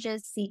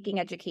challenges, seeking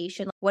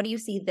education? What do you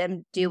see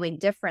them doing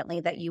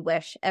differently that you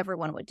wish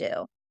everyone would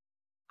do?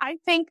 I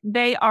think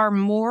they are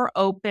more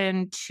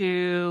open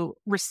to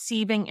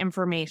receiving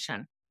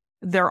information.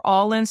 They're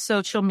all in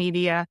social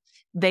media.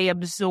 They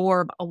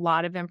absorb a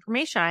lot of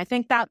information. I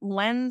think that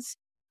lends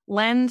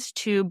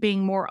to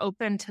being more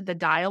open to the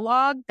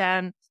dialogue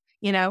than,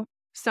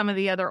 some of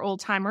the other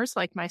old timers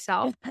like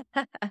myself.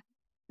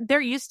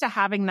 They're used to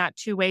having that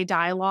two-way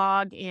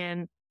dialogue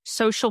in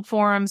social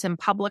forums and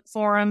public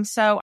forums.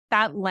 So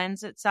that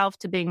lends itself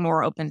to being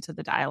more open to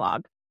the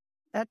dialogue.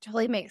 That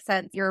totally makes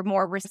sense. You're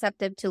more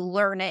receptive to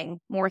learning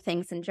more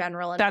things in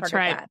general. And That's part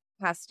right. of that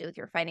has to do with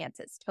your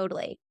finances.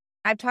 Totally.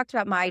 I've talked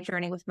about my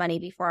journey with money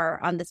before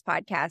on this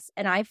podcast.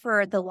 And I,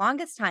 for the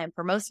longest time,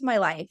 for most of my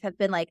life, have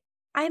been like,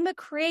 I'm a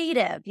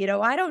creative.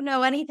 I don't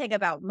know anything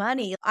about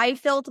money. I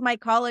filled my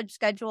college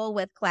schedule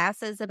with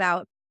classes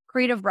about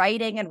creative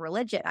writing and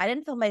religion. I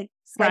didn't fill my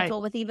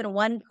schedule with even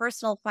one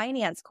personal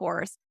finance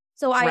course.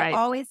 So I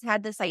always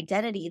had this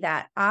identity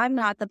that I'm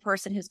not the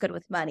person who's good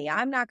with money.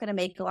 I'm not going to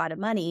make a lot of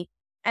money.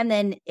 And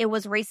then it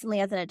was recently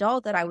as an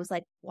adult that I was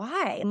like,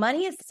 why?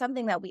 Money is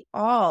something that we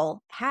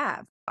all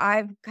have.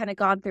 I've kind of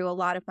gone through a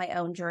lot of my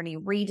own journey,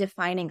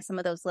 redefining some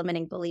of those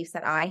limiting beliefs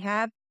that I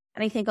have.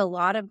 And I think a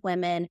lot of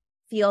women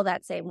feel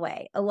that same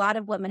way. A lot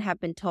of women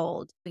have been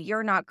told,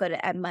 you're not good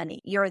at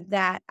money. You're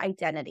that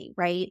identity,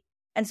 right?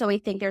 And so I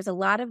think there's a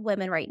lot of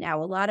women right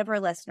now, a lot of our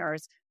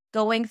listeners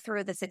going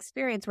through this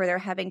experience where they're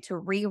having to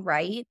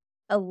rewrite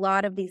a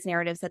lot of these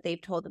narratives that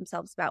they've told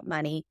themselves about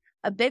money.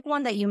 A big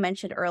one that you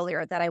mentioned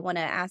earlier that I want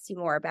to ask you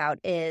more about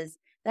is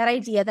that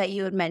idea that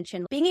you had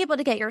mentioned, being able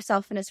to get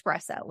yourself an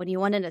espresso when you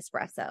want an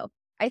espresso.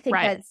 I think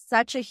that's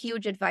such a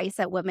huge advice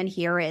that women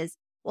hear is,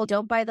 well,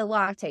 don't buy the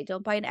latte,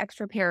 don't buy an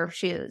extra pair of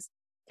shoes.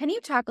 Can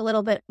you talk a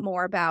little bit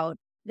more about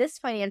this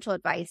financial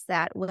advice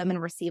that women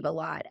receive a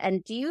lot?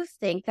 And do you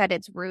think that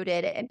it's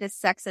rooted in this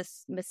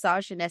sexist,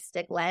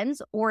 misogynistic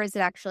lens, or is it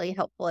actually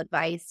helpful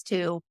advice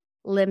to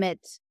limit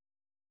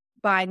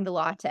buying the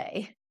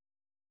latte?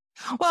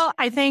 Well,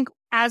 I think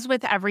as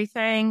with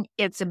everything,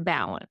 it's a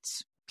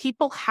balance.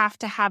 people have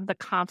to have the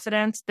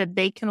confidence that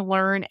they can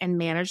learn and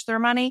manage their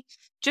money.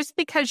 Just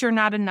because you're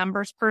not a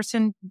numbers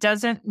person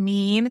doesn't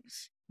mean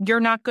you're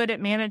not good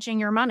at managing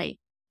your money.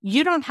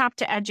 You don't have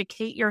to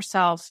educate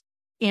yourself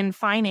in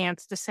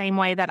finance the same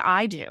way that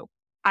I do.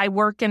 I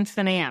work in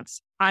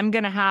finance. I'm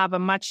going to have a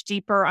much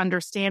deeper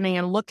understanding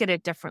and look at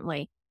it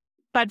differently.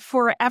 But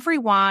for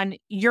everyone,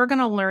 you're going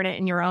to learn it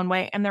in your own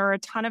way. And there are a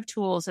ton of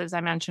tools, as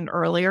I mentioned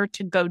earlier,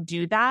 to go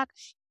do that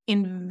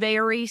in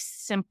very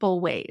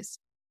simple ways.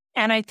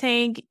 And I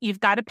think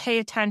you've got to pay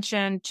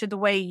attention to the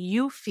way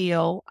you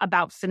feel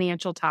about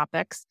financial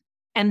topics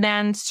and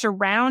then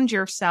surround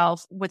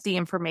yourself with the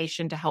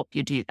information to help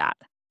you do that.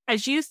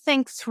 As you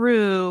think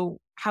through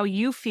how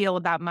you feel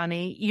about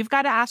money, you've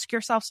got to ask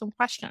yourself some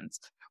questions,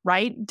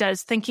 right?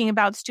 Does thinking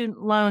about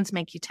student loans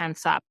make you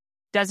tense up?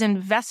 Does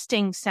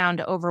investing sound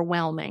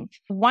overwhelming?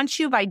 Once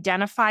you've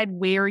identified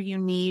where you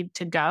need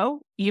to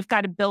go, you've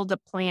got to build a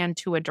plan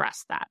to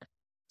address that.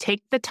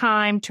 Take the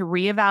time to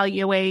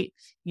reevaluate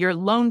your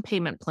loan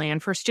payment plan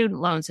for student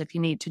loans if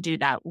you need to do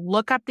that.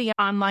 Look up the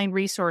online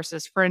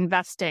resources for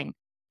investing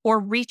or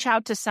reach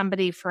out to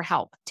somebody for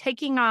help.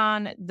 Taking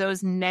on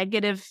those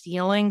negative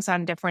feelings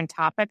on different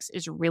topics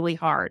is really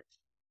hard.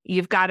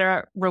 You've got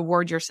to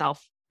reward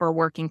yourself for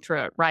working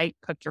through it, right?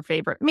 Cook your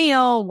favorite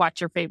meal, watch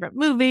your favorite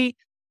movie,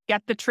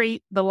 get the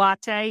treat, the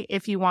latte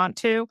if you want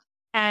to.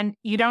 And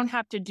you don't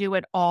have to do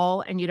it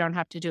all and you don't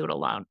have to do it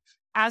alone.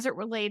 As it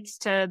relates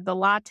to the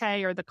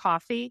latte or the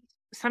coffee,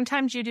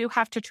 sometimes you do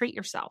have to treat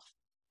yourself.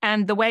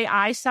 And the way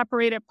I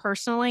separate it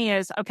personally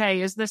is,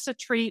 okay, is this a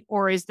treat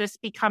or is this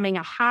becoming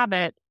a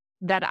habit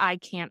that I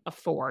can't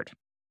afford?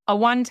 A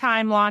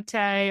one-time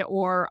latte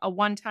or a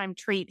one-time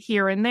treat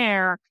here and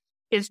there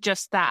is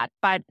just that.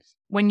 But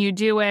when you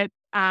do it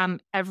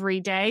every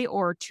day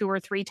or 2 or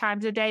 3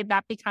 times a day,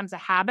 that becomes a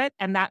habit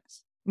and that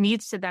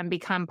needs to then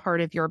become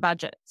part of your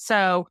budget.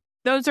 So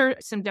those are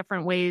some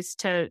different ways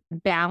to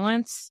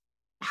balance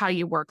how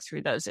you work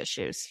through those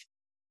issues.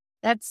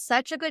 That's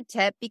such a good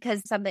tip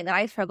because something that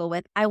I struggle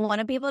with, I want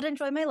to be able to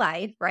enjoy my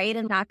life, right?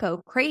 And not go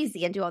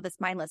crazy and do all this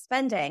mindless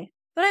spending.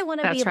 But I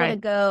want to be able to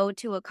go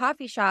to a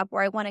coffee shop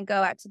or I want to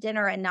go out to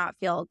dinner and not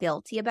feel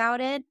guilty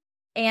about it.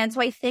 And so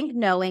I think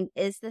knowing,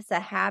 is this a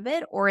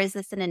habit or is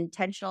this an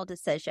intentional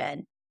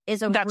decision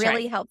is a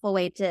really helpful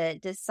way to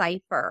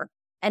decipher.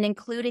 And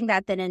including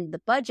that then in the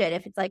budget,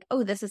 if it's like,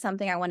 oh, this is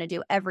something I want to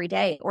do every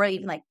day or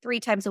even like 3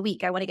 times a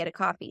week, I want to get a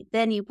coffee,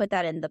 then you put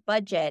that in the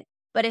budget.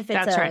 But if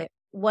it's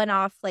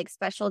one-off like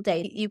special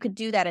day, you could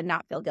do that and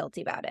not feel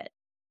guilty about it.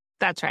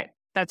 That's right.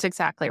 That's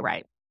exactly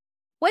right.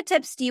 What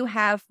tips do you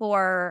have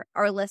for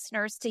our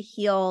listeners to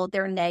heal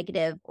their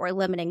negative or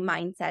limiting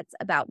mindsets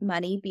about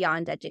money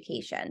beyond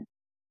education?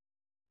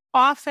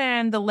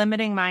 Often the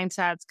limiting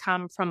mindsets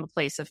come from a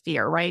place of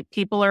fear, right?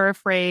 People are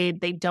afraid.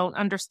 They don't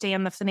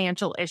understand the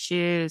financial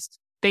issues.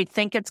 They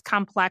think it's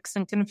complex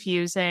and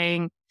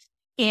confusing.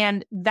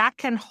 And that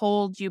can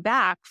hold you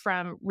back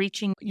from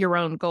reaching your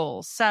own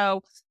goals.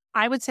 So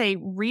I would say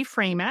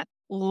reframe it,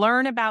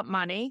 learn about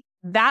money.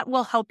 That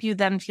will help you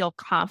then feel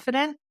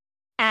confident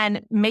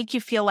and make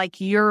you feel like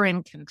you're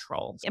in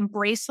control.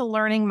 Embrace a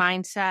learning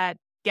mindset,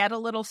 get a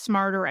little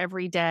smarter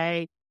every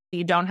day.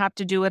 You don't have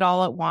to do it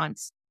all at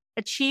once.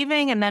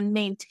 Achieving and then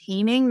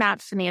maintaining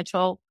that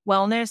financial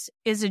wellness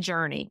is a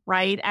journey,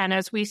 right? And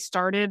as we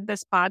started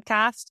this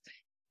podcast,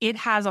 it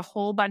has a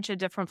whole bunch of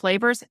different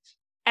flavors.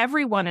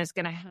 Everyone is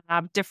going to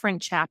have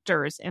different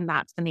chapters in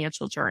that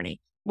financial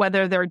journey,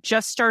 whether they're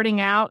just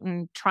starting out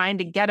and trying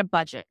to get a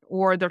budget,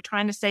 or they're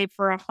trying to save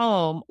for a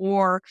home,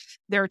 or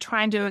they're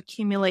trying to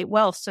accumulate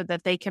wealth so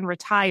that they can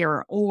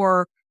retire,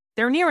 or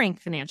they're nearing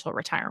financial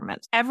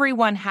retirement.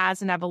 Everyone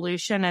has an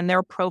evolution and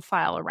their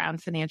profile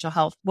around financial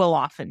health will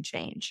often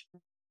change.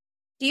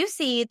 Do you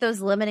see those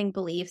limiting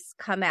beliefs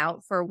come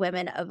out for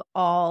women of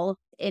all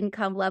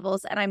income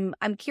levels? And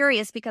I'm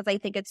curious because I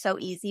think it's so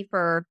easy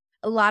for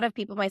a lot of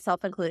people,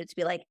 myself included, to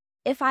be like,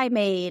 if I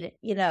made,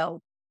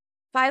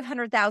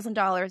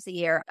 $500,000 a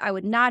year, I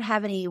would not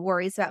have any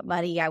worries about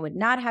money. I would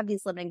not have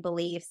these limiting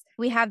beliefs.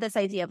 We have this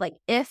idea of like,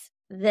 if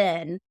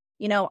then,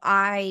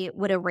 I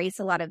would erase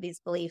a lot of these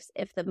beliefs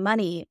if the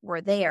money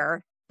were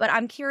there. But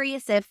I'm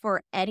curious if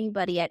for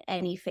anybody at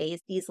any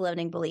phase, these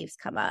limiting beliefs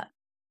come up.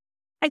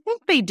 I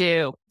think they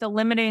do. The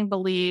limiting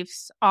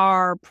beliefs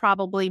are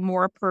probably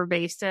more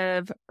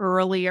pervasive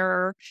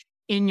earlier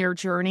in your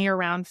journey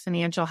around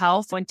financial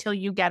health until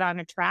you get on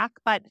a track.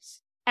 But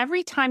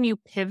every time you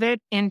pivot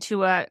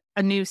into a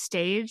new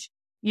stage,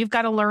 you've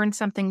got to learn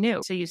something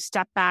new. So you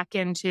step back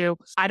into,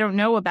 I don't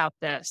know about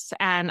this,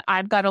 and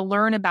I've got to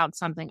learn about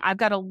something. I've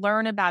got to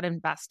learn about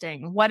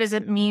investing. What does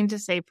it mean to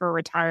save for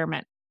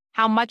retirement?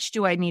 How much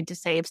do I need to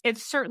save? It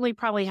certainly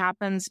probably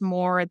happens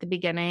more at the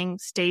beginning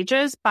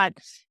stages, but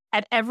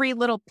at every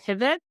little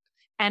pivot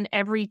and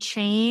every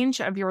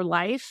change of your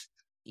life,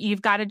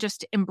 you've got to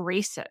just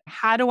embrace it.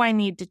 How do I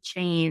need to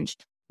change?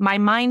 My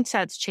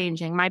mindset's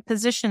changing. My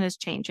position is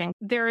changing.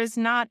 There is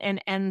not an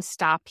end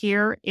stop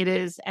here. It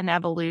is an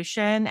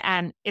evolution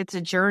and it's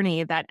a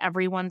journey that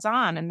everyone's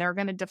on, and they're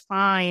going to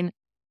define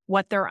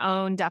what their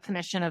own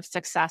definition of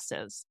success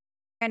is.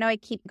 I know I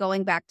keep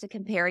going back to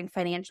comparing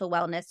financial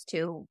wellness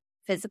to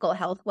physical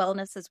health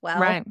wellness as well.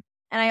 Right.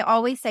 And I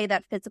always say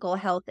that physical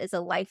health is a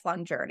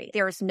lifelong journey.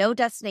 There is no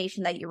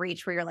destination that you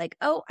reach where you're like,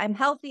 oh, I'm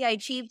healthy, I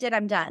achieved it,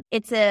 I'm done.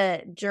 It's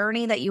a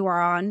journey that you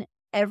are on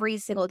every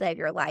single day of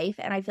your life.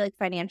 And I feel like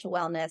financial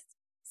wellness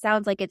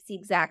sounds like it's the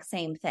exact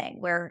same thing,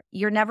 where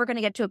you're never going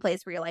to get to a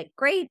place where you're like,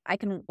 great, I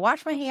can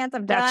wash my hands,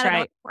 I'm done, That's I don't right.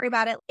 have to worry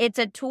about it. It's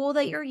a tool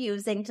that you're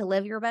using to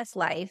live your best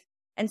life.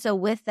 And so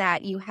with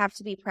that, you have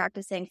to be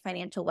practicing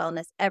financial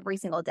wellness every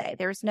single day.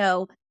 There's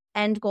no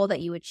end goal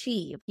that you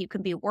achieve. You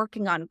can be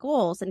working on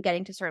goals and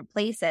getting to certain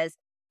places,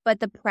 but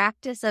the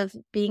practice of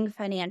being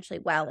financially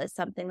well is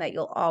something that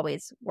you'll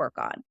always work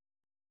on.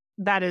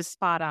 That is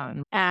spot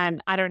on.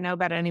 And I don't know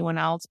about anyone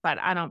else, but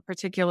I don't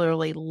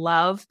particularly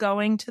love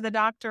going to the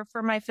doctor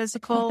for my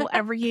physical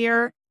every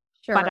year,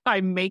 Sure. but I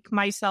make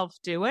myself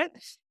do it.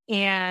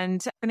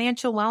 And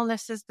financial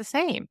wellness is the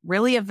same.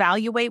 Really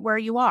evaluate where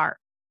you are.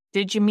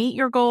 Did you meet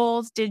your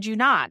goals? Did you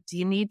not? Do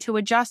you need to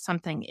adjust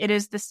something? It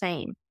is the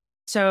same.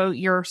 So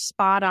you're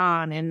spot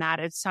on in that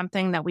it's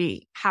something that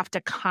we have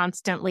to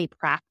constantly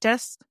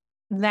practice.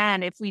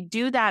 Then if we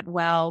do that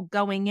well,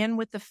 going in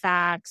with the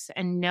facts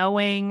and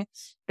knowing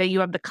that you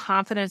have the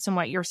confidence in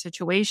what your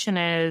situation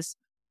is,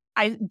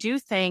 I do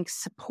think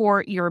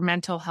support your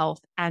mental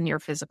health and your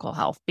physical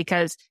health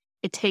because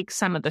it takes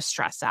some of the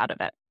stress out of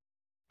it.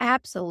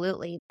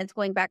 Absolutely. It's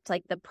going back to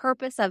like the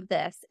purpose of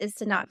this is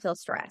to not feel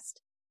stressed,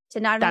 to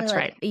not only That's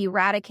right.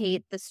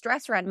 eradicate the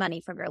stress around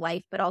money from your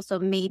life, but also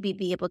maybe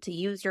be able to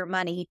use your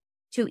money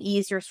to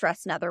ease your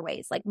stress in other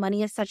ways. Like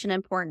money is such an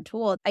important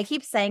tool. I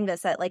keep saying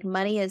this, that like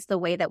money is the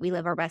way that we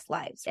live our best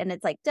lives. And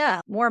it's like,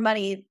 duh, more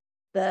money,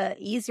 the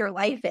easier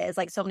life is.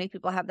 Like so many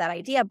people have that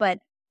idea, but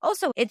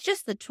also it's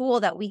just the tool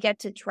that we get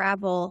to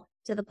travel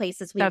to the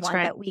places we That's want,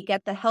 right. that we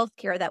get the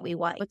healthcare that we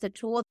want. It's a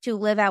tool to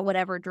live out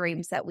whatever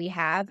dreams that we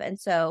have. And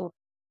so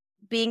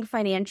being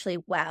financially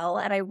well,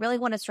 and I really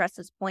want to stress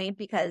this point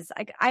because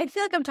I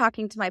feel like I'm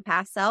talking to my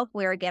past self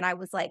where again, I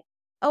was like,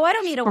 oh, I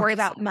don't need to worry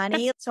about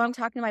money. So I'm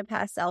talking to my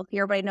past self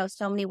here, but I know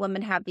so many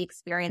women have the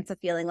experience of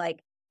feeling like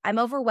I'm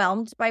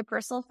overwhelmed by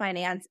personal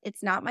finance.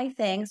 It's not my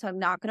thing, so I'm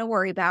not going to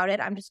worry about it.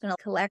 I'm just going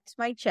to collect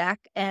my check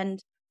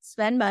and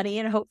spend money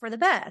and hope for the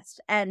best.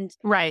 And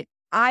Right.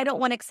 I don't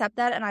want to accept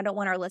that, and I don't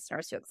want our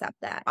listeners to accept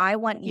that. I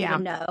want you Yeah.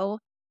 to know,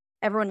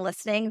 everyone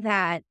listening,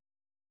 that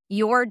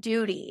your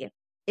duty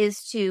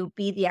is to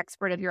be the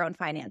expert of your own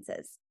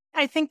finances.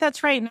 I think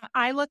that's right. And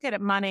I look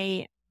at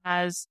money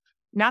as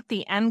not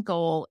the end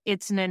goal.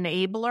 It's an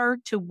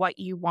enabler to what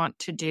you want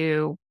to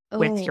do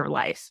with your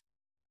life.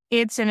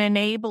 It's an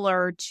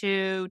enabler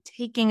to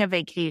taking a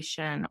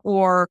vacation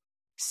or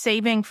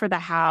saving for the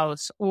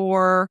house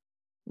or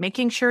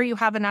making sure you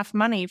have enough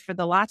money for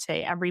the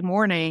latte every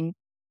morning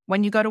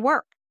when you go to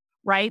work,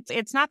 right?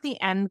 It's not the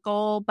end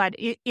goal, but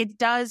it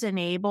does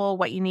enable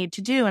what you need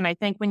to do. And I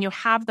think when you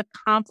have the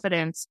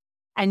confidence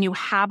and you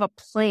have a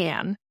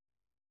plan,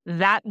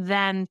 that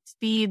then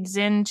feeds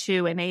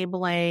into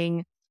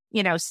enabling,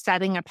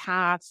 setting a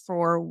path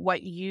for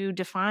what you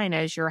define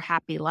as your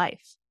happy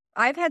life.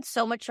 I've had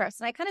so much stress,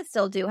 and I kind of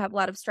still do have a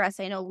lot of stress.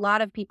 I know a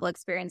lot of people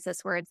experience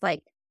this where it's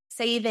like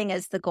saving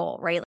is the goal,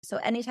 right? So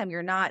anytime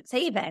you're not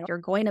saving, you're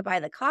going to buy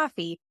the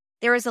coffee,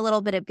 there is a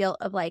little bit of guilt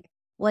of like,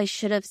 well, I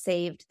should have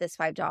saved this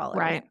 $5.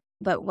 Right.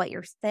 But what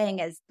you're saying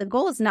is the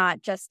goal is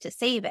not just to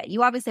save it.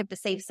 You obviously have to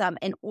save some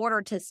in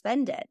order to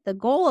spend it. The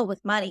goal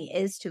with money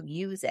is to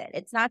use it.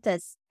 It's not to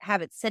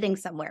have it sitting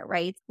somewhere,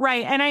 right?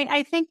 Right. And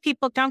I think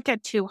people don't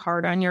get too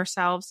hard on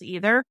yourselves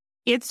either.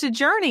 It's a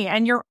journey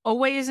and you're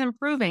always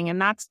improving.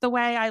 And that's the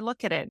way I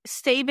look at it.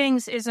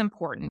 Savings is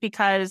important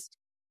because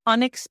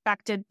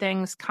unexpected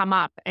things come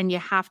up and you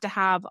have to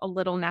have a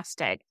little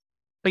nest egg.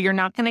 But you're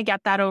not going to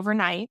get that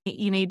overnight.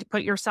 You need to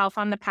put yourself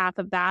on the path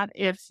of that.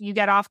 If you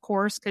get off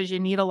course because you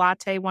need a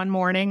latte one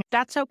morning,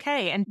 that's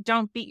okay. And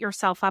don't beat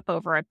yourself up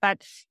over it.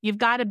 But you've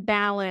got to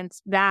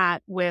balance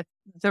that with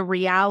the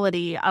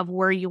reality of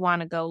where you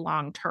want to go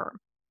long term.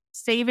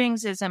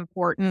 Savings is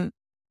important,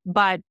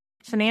 but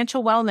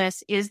financial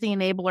wellness is the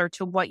enabler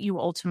to what you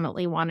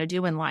ultimately want to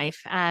do in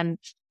life. And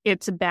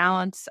it's a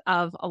balance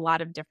of a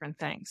lot of different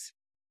things.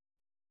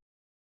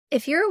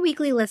 If you're a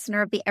weekly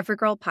listener of the Every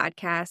Girl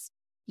podcast,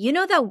 you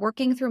know that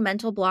working through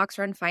mental blocks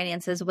around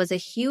finances was a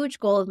huge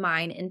goal of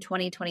mine in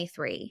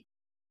 2023.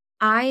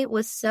 I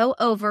was so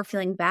over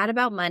feeling bad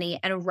about money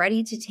and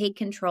ready to take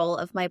control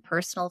of my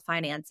personal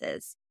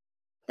finances.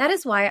 That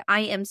is why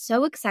I am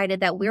so excited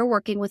that we're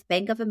working with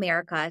Bank of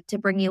America to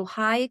bring you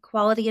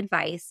high-quality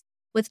advice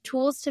with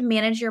tools to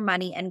manage your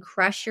money and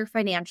crush your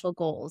financial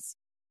goals.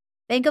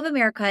 Bank of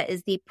America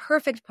is the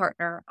perfect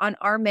partner on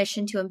our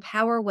mission to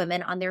empower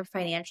women on their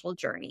financial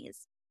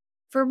journeys.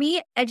 For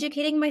me,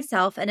 educating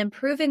myself and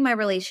improving my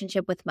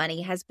relationship with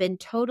money has been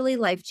totally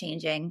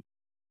life-changing.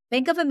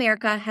 Bank of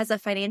America has a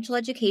financial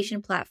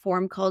education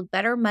platform called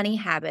Better Money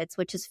Habits,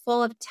 which is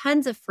full of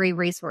tons of free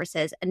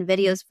resources and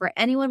videos for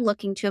anyone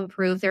looking to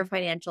improve their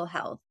financial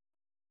health.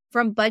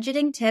 From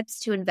budgeting tips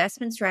to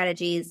investment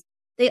strategies,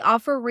 They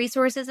offer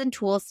resources and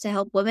tools to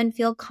help women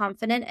feel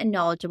confident and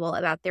knowledgeable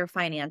about their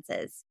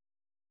finances.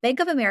 Bank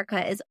of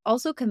America is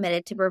also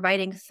committed to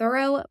providing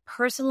thorough,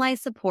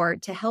 personalized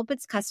support to help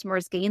its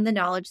customers gain the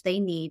knowledge they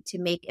need to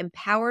make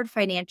empowered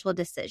financial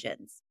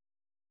decisions.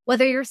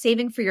 Whether you're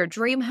saving for your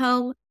dream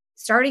home,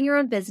 starting your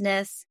own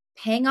business,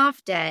 paying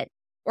off debt,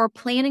 or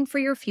planning for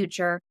your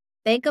future,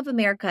 Bank of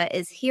America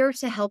is here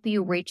to help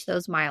you reach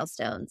those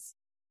milestones.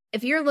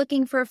 If you're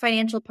looking for a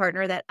financial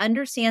partner that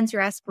understands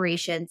your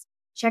aspirations,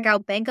 check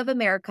out Bank of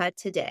America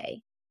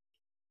today.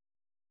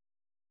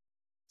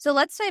 So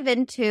let's dive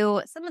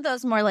into some of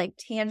those more like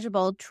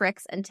tangible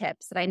tricks and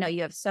tips that I know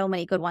you have so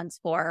many good ones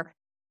for.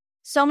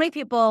 So many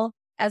people,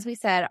 as we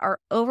said, are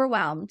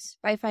overwhelmed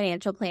by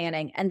financial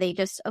planning and they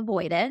just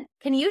avoid it.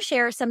 Can you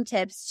share some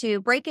tips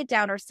to break it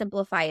down or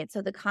simplify it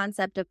so the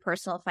concept of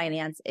personal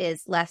finance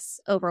is less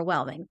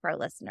overwhelming for our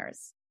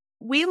listeners?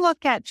 We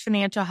look at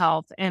financial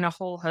health in a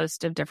whole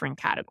host of different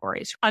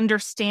categories.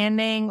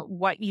 Understanding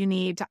what you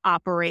need to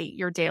operate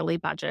your daily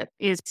budget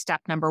is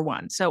step number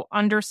one. So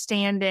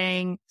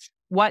understanding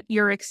what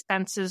your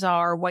expenses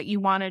are, what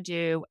you want to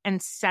do,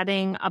 and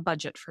setting a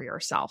budget for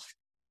yourself.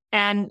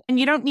 And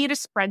you don't need a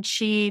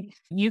spreadsheet.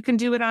 You can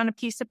do it on a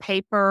piece of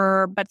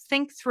paper, but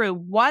think through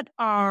what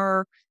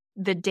are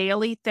the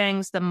daily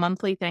things, the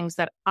monthly things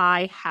that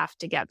I have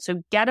to get.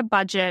 So get a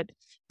budget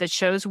that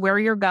shows where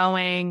you're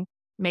going.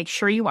 Make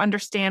sure you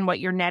understand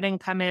what your net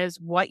income is,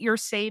 what you're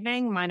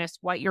saving minus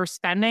what you're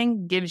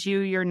spending gives you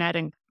your net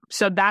income.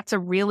 So that's a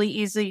really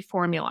easy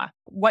formula.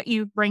 What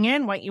you bring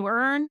in, what you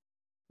earn,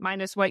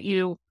 minus what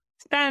you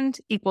spend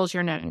equals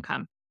your net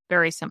income.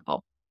 Very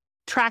simple.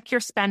 Track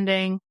your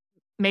spending.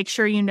 Make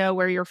sure you know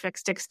where your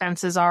fixed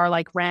expenses are,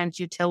 like rent,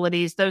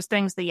 utilities, those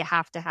things that you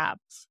have to have.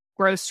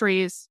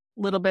 Groceries,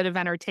 a little bit of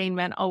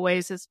entertainment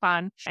always is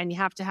fun. And you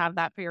have to have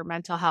that for your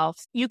mental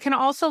health. You can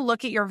also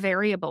look at your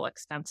variable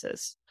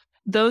expenses.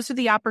 Those are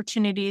the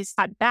opportunities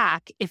to cut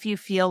back if you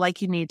feel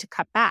like you need to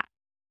cut back.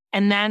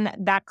 And then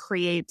that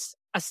creates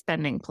a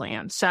spending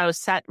plan. So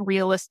set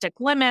realistic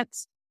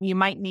limits. You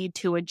might need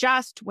to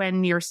adjust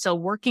when you're still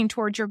working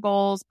towards your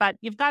goals, but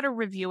you've got to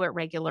review it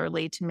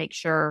regularly to make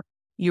sure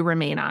you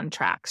remain on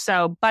track.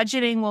 So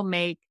budgeting will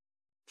make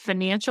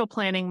financial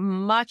planning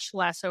much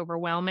less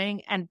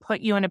overwhelming and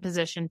put you in a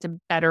position to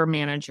better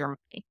manage your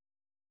money.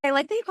 I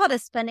like that you call it a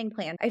spending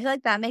plan. I feel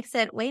like that makes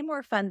it way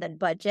more fun than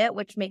budget,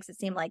 which makes it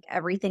seem like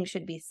everything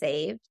should be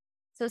saved.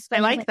 So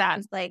spending I like that.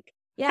 Is like,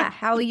 yeah,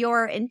 how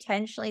you're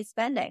intentionally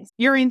spending.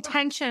 Your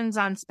intentions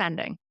on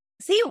spending.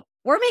 See,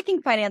 we're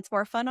making finance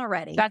more fun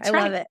already. That's I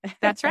right. love it.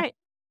 That's right.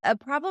 A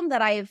problem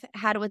that I've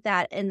had with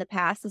that in the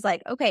past is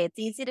like, okay, it's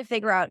easy to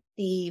figure out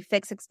the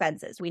fixed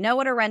expenses. We know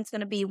what our rent's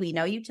going to be. We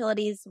know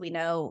utilities. We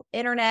know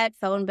internet,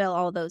 phone bill,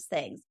 all those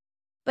things.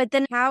 But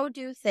then how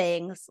do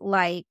things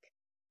like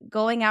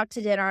going out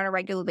to dinner on a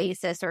regular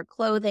basis or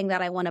clothing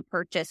that I want to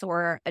purchase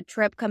or a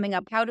trip coming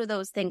up, how do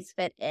those things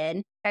fit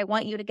in? I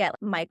want you to get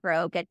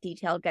micro, get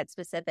detailed, get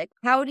specific.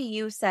 How do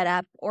you set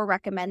up or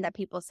recommend that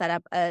people set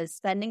up a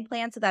spending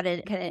plan so that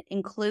it can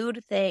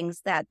include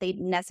things that they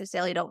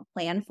necessarily don't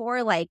plan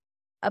for, like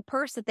a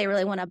purse that they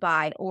really want to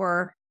buy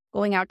or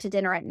going out to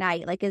dinner at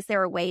night? Like, is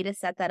there a way to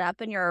set that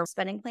up in your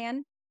spending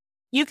plan?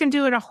 You can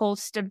do it a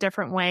host of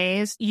different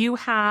ways. You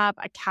have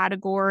a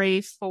category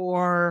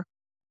for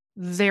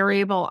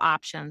variable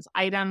options,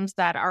 items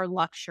that are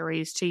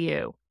luxuries to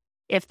you.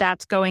 If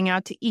that's going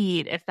out to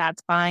eat, if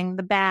that's buying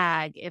the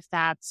bag, if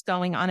that's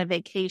going on a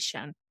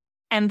vacation.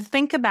 And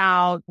think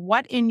about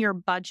what in your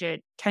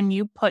budget can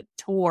you put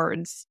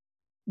towards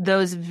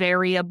those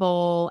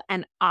variable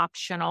and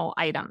optional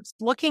items.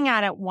 Looking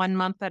at it 1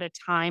 month at a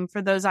time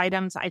for those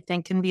items, I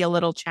think can be a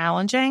little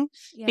challenging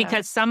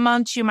because some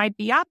months you might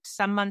be up,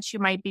 some months you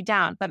might be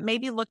down, but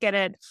maybe look at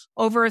it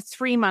over a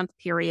 3-month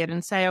period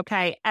and say,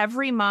 okay,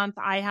 every month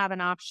I have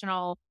an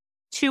optional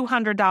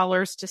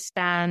 $200 to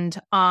spend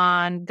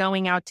on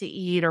going out to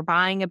eat or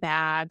buying a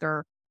bag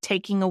or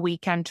taking a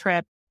weekend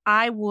trip.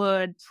 I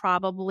would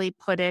probably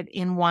put it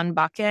in one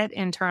bucket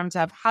in terms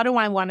of how do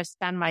I want to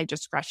spend my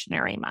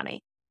discretionary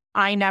money?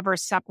 I never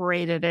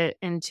separated it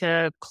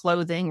into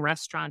clothing,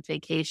 restaurant,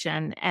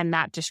 vacation, and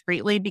that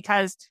discreetly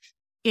because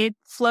it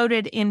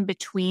floated in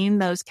between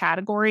those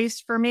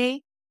categories for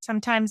me.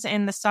 Sometimes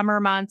in the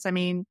summer months, I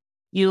mean,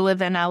 you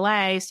live in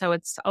LA, so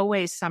it's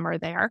always summer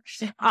there.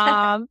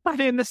 But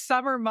in the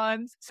summer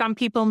months, some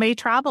people may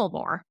travel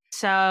more.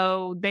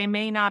 So they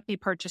may not be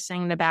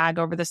purchasing the bag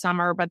over the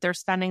summer, but they're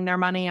spending their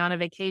money on a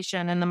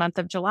vacation in the month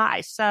of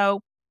July.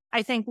 So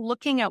I think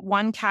looking at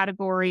one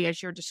category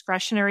as your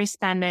discretionary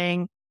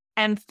spending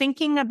and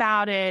thinking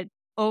about it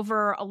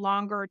over a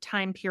longer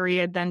time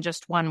period than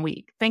just 1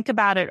 week. Think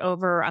about it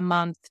over a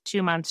month,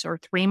 2 months, or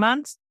 3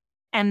 months,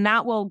 and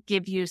that will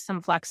give you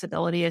some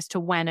flexibility as to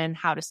when and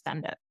how to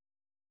spend it.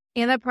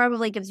 And that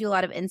probably gives you a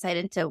lot of insight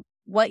into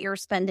what you're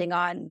spending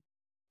on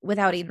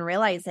without even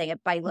realizing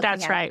it by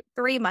looking at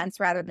 3 months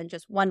rather than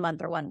just 1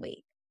 month or 1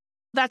 week.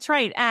 That's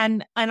right.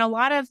 And a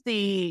lot of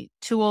the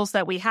tools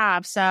that we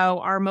have,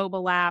 so our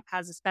mobile app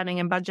has a spending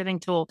and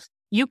budgeting tool.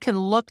 You can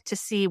look to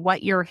see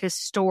what your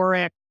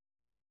historic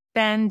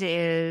spend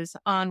is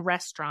on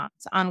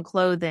restaurants, on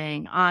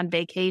clothing, on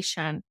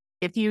vacation.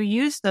 If you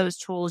use those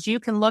tools, you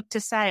can look to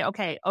say,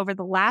 okay, over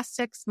the last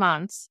 6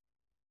 months,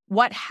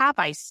 what have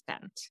I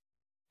spent?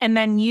 And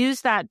then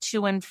use that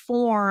to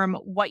inform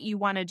what you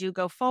want to do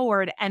go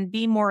forward and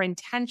be more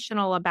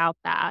intentional about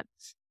that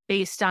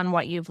based on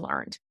what you've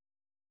learned.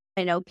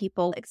 I know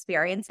people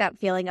experience that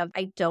feeling of,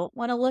 I don't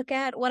want to look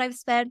at what I've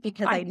spent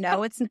because I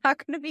know it's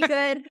not going to be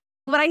good.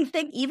 But I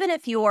think even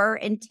if you're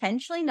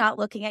intentionally not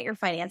looking at your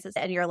finances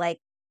and you're like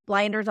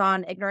blinders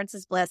on, ignorance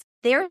is bliss,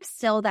 there's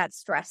still that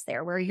stress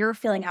there where you're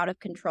feeling out of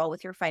control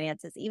with your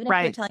finances. Even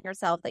if you're telling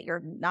yourself that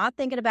you're not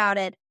thinking about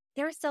it,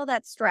 there's still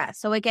that stress.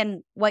 So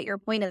again, what your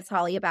point is,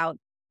 Holly, about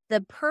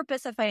the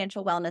purpose of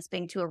financial wellness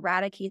being to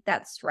eradicate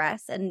that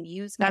stress and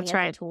use money as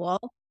a tool.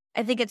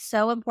 I think it's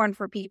so important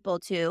for people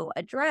to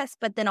address,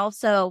 but then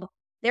also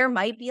there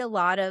might be a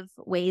lot of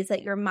ways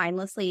that you're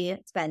mindlessly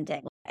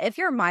spending. If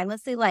you're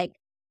mindlessly like,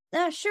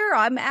 sure,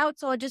 I'm out,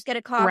 so I'll just get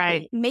a coffee.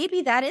 Right.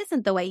 Maybe that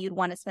isn't the way you'd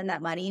want to spend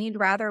that money and you'd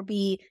rather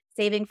be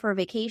saving for a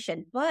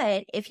vacation.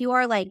 But if you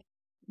are like,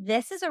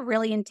 this is a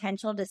really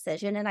intentional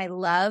decision and I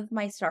love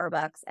my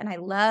Starbucks and I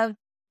love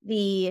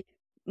the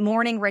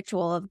morning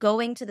ritual of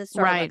going to the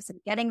Starbucks and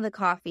getting the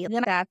coffee,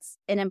 then that's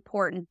an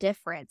important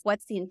difference.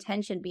 What's the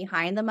intention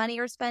behind the money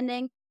you're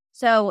spending?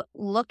 So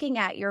looking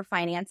at your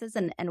finances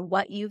and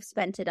what you've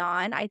spent it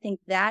on, I think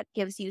that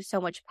gives you so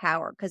much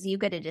power because you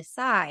get to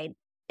decide,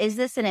 is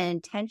this an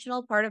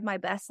intentional part of my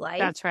best life?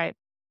 That's right.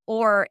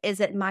 Or is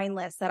it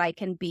mindless that I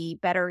can be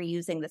better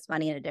using this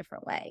money in a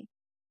different way?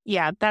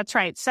 Yeah, that's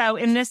right. So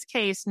in this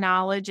case,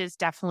 knowledge is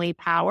definitely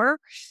power.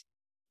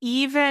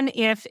 Even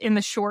if in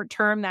the short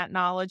term that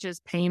knowledge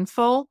is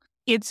painful,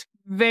 it's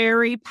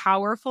very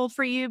powerful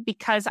for you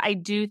because I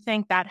do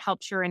think that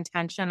helps your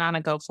intention on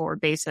a go-forward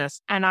basis.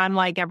 And I'm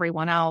like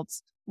everyone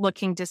else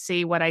looking to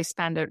see what I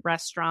spend at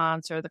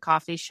restaurants or the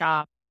coffee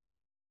shop.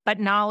 But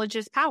knowledge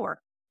is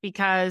power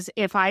because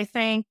if I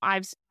think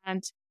I've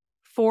spent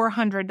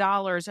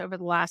 $400 over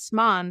the last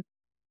month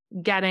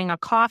getting a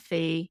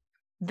coffee,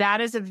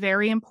 that is a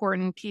very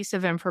important piece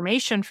of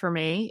information for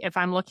me if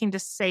I'm looking to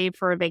save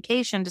for a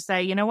vacation to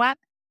say, you know what,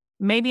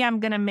 maybe I'm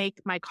going to make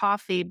my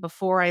coffee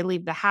before I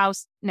leave the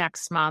house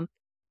next month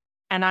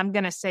and I'm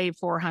going to save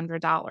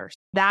 $400.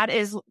 That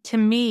is, to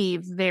me,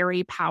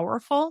 very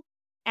powerful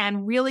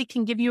and really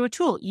can give you a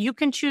tool. You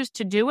can choose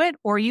to do it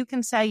or you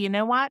can say, you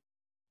know what,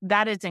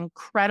 that is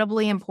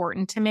incredibly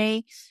important to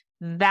me.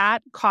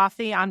 That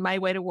coffee on my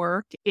way to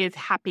work is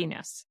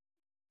happiness.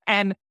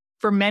 And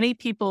for many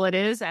people it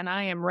is, and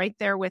I am right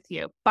there with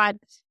you. But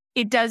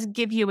it does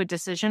give you a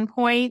decision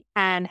point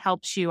and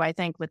helps you, I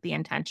think, with the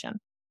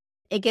intention.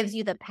 It gives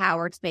you the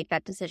power to make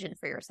that decision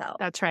for yourself.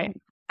 That's right.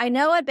 I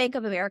know at Bank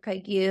of America,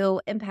 you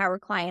empower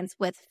clients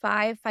with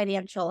 5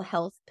 financial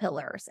health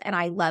pillars, and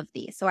I love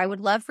these. So I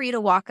would love for you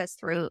to walk us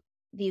through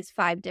these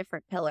 5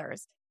 different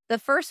pillars. The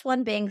first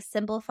one being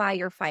simplify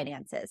your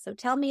finances. So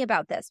tell me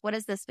about this. What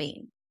does this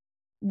mean?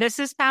 This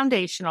is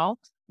foundational.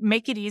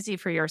 Make it easy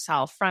for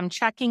yourself from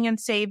checking and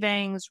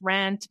savings,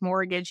 rent,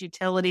 mortgage,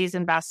 utilities,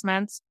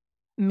 investments.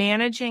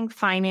 Managing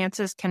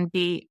finances can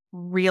be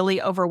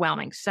really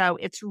overwhelming. So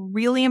it's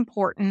really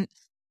important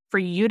for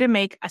you to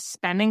make a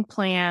spending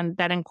plan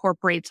that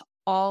incorporates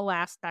all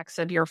aspects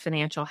of your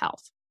financial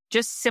health.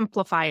 Just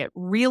simplify it.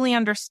 Really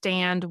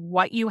understand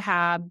what you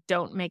have.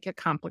 Don't make it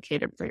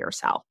complicated for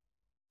yourself.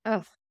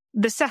 Oh,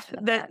 the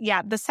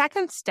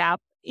second step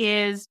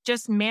is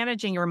just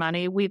managing your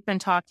money. We've been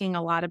talking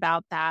a lot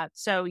about that.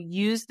 So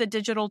use the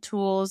digital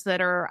tools that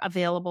are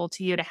available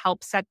to you to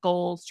help set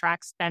goals,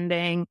 track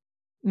spending,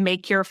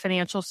 make your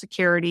financial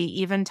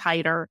security even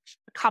tighter.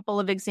 A couple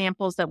of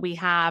examples that we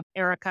have,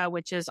 Erica,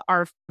 which is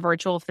our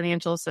virtual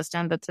financial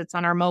assistant that sits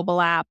on our mobile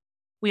app.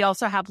 We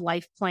also have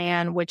Life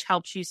Plan, which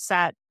helps you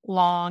set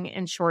long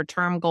and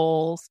short-term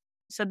goals.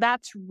 So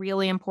that's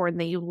really important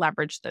that you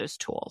leverage those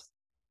tools.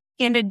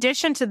 In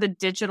addition to the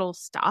digital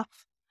stuff,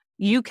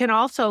 you can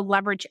also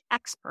leverage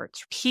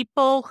experts,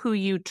 people who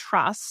you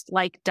trust,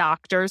 like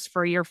doctors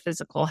for your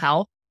physical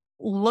health,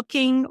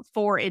 looking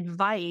for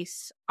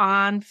advice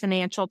on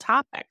financial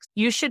topics.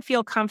 You should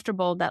feel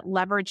comfortable that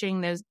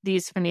leveraging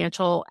these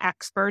financial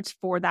experts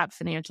for that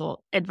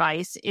financial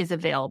advice is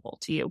available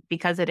to you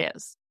because it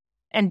is.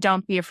 And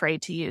don't be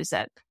afraid to use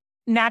it.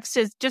 Next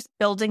is just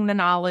building the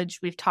knowledge.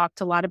 We've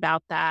talked a lot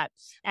about that,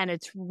 and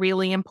it's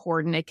really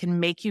important. It can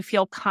make you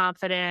feel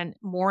confident,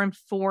 more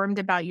informed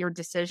about your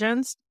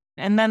decisions.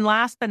 And then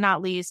last but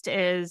not least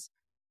is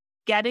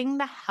getting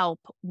the help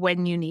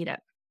when you need it.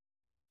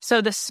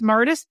 So the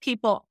smartest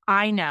people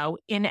I know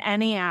in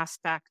any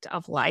aspect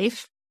of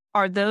life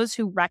are those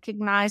who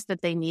recognize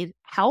that they need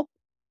help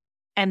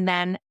and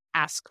then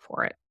ask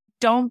for it.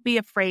 Don't be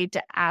afraid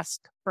to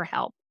ask for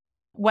help.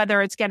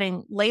 Whether it's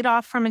getting laid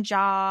off from a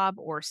job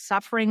or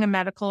suffering a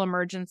medical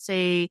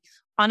emergency,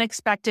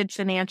 unexpected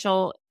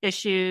financial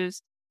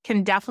issues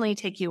can definitely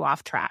take you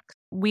off track.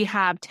 We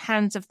have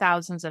tens of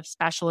thousands of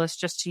specialists,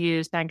 just to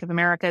use Bank of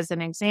America as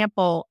an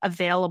example,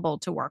 available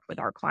to work with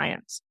our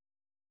clients.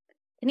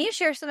 Can you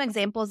share some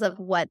examples of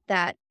what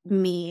that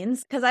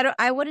means, because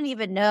I wouldn't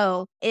even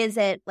know. Is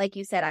it like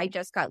you said, I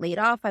just got laid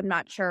off, I'm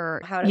not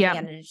sure how to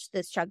manage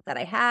this chunk that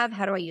I have,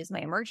 how do I use my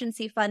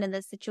emergency fund in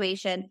this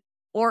situation?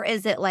 Or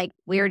is it like,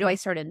 where do I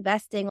start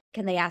investing?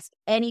 Can they ask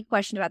any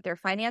question about their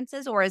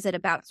finances, or is it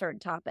about certain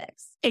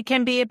topics? It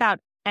can be about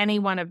any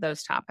one of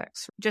those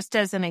topics. Just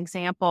as an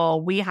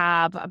example, we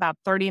have about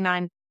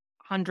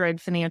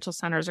 3,900 financial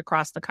centers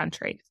across the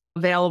country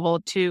available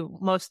to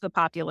most of the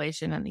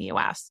population in the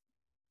US.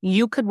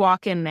 You could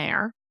walk in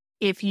there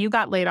if you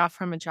got laid off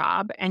from a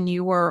job and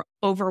you were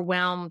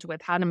overwhelmed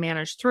with how to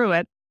manage through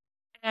it,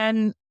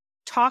 and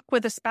talk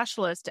with a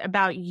specialist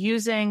about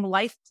using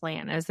Life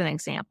Plan as an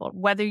example.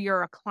 Whether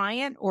you're a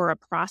client or a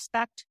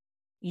prospect,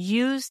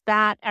 use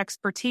that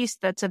expertise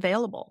that's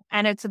available.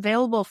 And it's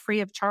available free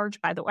of charge,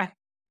 by the way.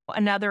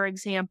 Another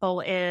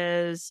example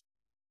is,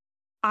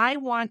 I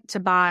want to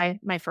buy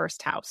my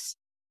first house,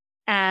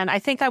 and I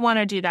think I want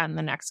to do that in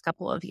the next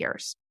couple of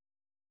years.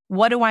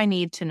 What do I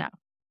need to know?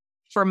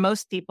 For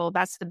most people,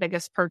 that's the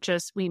biggest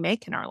purchase we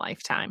make in our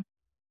lifetime.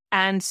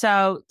 And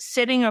so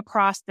sitting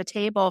across the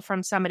table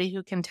from somebody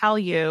who can tell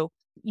you,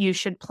 you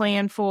should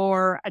plan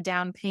for a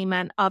down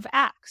payment of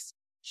X.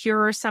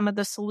 Here are some of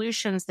the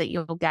solutions that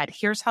you'll get.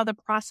 Here's how the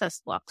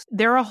process looks.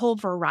 There are a whole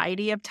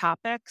variety of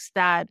topics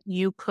that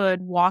you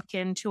could walk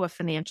into a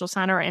financial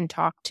center and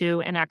talk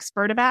to an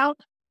expert about.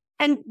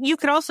 And you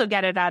could also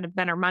get it out of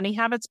Better Money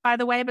Habits, by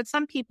the way, but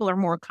some people are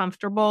more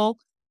comfortable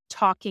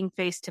talking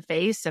face to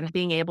face and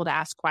being able to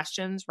ask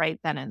questions right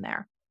then and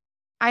there.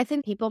 I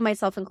think people,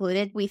 myself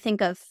included, we think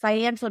of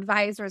financial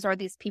advisors are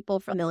these people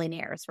for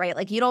millionaires, right?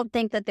 Like, you don't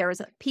think that there's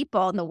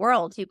people in the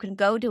world you can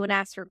go to and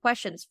ask your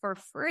questions for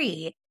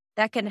free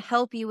that can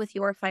help you with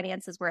your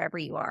finances wherever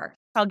you are.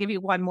 I'll give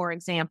you one more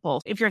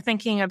example. If you're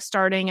thinking of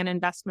starting an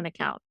investment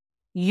account,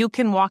 you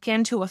can walk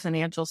into a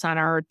financial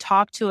center or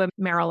talk to a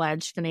Merrill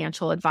Edge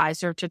financial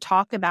advisor to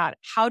talk about,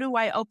 how do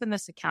I open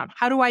this account?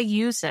 How do I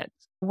use it?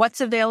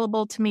 What's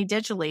available to me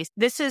digitally?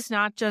 This is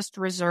not just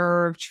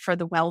reserved for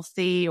the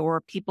wealthy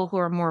or people who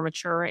are more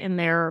mature in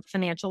their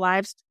financial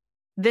lives.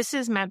 This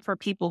is meant for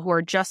people who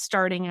are just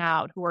starting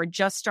out, who are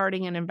just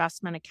starting an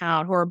investment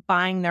account, who are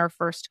buying their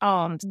first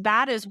homes.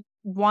 That is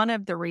one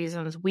of the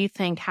reasons we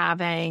think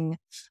having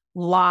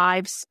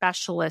live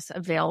specialists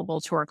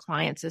available to our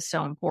clients is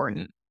so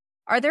important.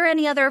 Are there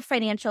any other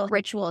financial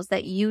rituals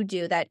that you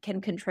do that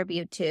can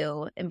contribute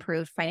to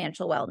improved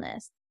financial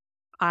wellness?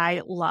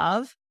 I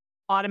love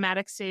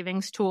automatic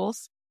savings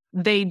tools.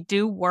 They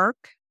do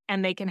work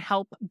and they can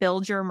help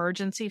build your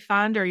emergency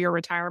fund or your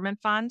retirement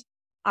fund.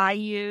 I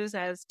use,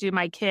 as do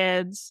my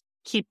kids,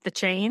 Keep the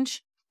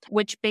Change,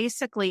 which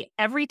basically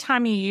every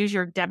time you use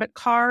your debit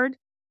card,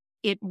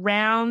 it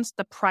rounds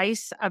the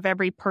price of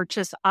every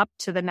purchase up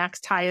to the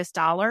next highest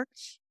dollar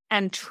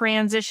and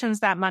transitions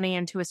that money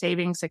into a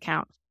savings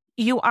account.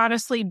 You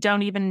honestly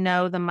don't even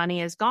know the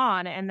money is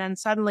gone. And then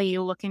suddenly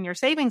you look in your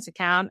savings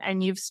account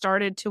and you've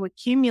started to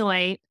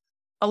accumulate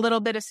a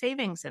little bit of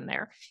savings in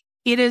there.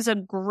 It is a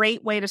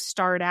great way to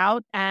start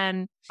out.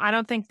 And I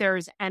don't think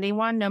there's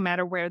anyone, no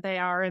matter where they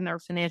are in their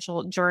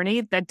financial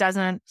journey, that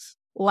doesn't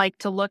like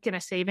to look in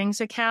a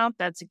savings account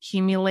that's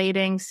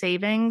accumulating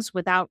savings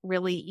without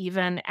really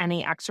even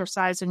any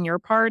exercise on your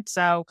part.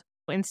 So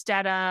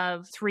instead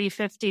of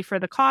 $3.50 for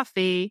the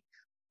coffee,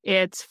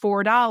 it's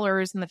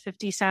 $4 and the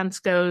 50 cents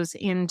goes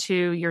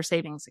into your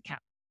savings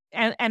account.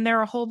 And there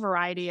are a whole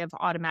variety of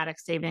automatic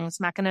savings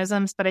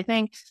mechanisms, but I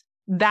think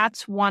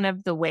that's one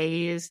of the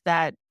ways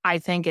that I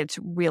think it's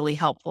really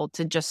helpful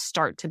to just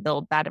start to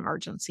build that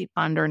emergency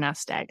fund or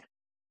nest egg.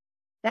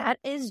 That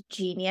is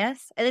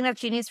genius. I think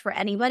that's genius for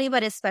anybody,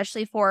 but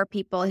especially for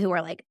people who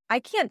are like, I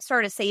can't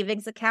start a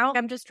savings account.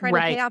 I'm just trying to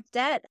pay off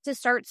debt. To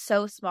start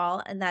so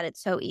small and that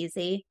it's so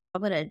easy.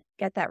 I'm going to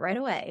get that right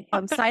away.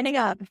 I'm signing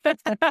up.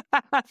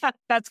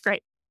 That's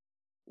great.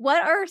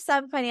 What are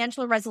some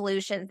financial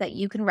resolutions that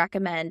you can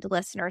recommend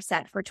listeners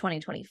set for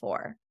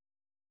 2024?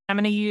 I'm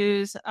going to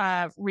use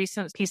a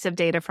recent piece of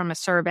data from a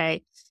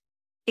survey.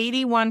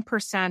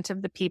 81%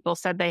 of the people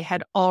said they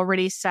had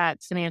already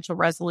set financial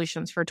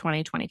resolutions for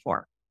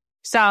 2024.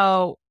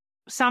 So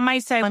some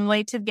might say I'm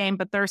late to the game,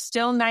 but there's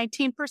still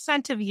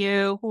 19% of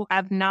you who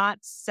have not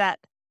set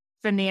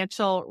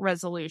financial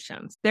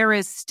resolutions. There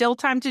is still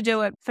time to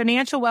do it.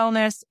 Financial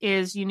wellness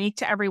is unique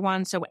to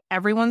everyone, so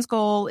everyone's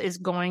goal is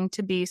going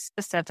to be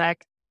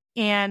specific.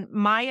 And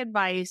my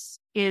advice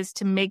is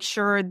to make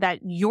sure that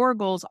your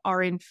goals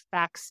are in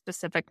fact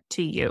specific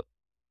to you.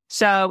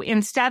 So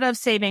instead of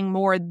saving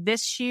more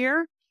this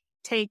year,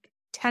 take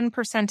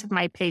 10% of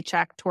my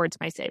paycheck towards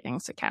my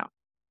savings account.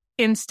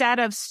 Instead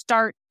of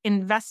start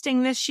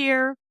investing this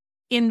year,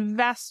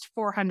 invest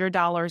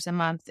 $400 a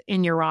month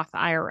in your Roth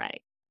IRA.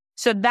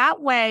 So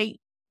that way,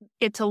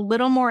 it's a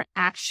little more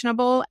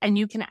actionable and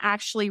you can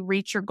actually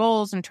reach your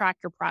goals and track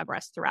your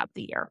progress throughout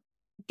the year.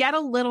 Get a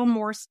little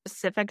more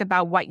specific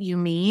about what you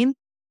mean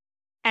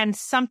and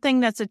something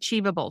that's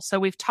achievable. So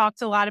we've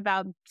talked a lot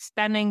about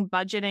spending,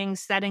 budgeting,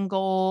 setting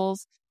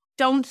goals.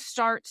 Don't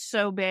start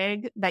so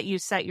big that you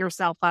set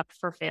yourself up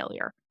for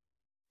failure.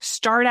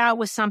 Start out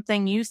with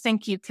something you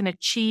think you can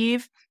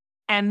achieve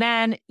And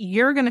then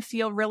you're going to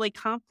feel really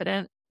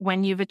confident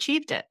when you've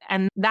achieved it.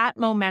 And that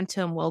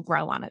momentum will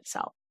grow on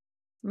itself.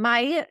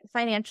 My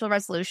financial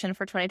resolution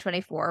for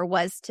 2024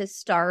 was to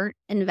start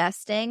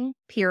investing,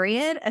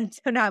 period. And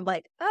so now I'm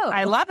like, oh,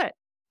 I love it.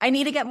 I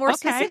need to get more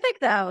specific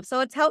though. So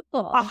it's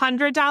helpful.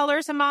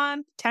 $100 a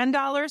month,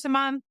 $10 a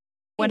month,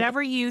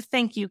 whatever you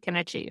think you can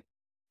achieve.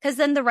 Because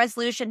then the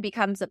resolution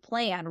becomes a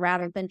plan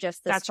rather than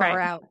just this far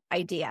out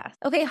idea.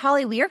 Okay,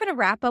 Holly, we are going to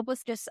wrap up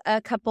with just a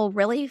couple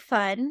really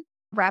fun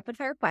rapid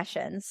fire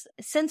questions.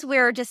 Since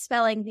we're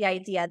dispelling the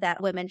idea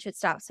that women should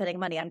stop spending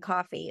money on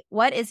coffee,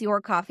 what is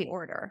your coffee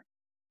order?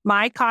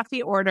 My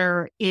coffee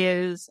order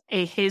is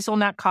a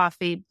hazelnut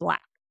coffee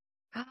black.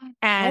 And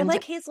I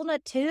like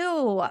hazelnut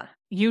too.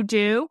 You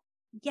do?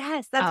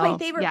 Yes, that's my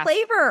favorite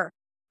flavor.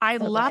 I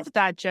love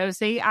that,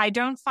 Josie. I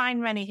don't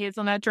find many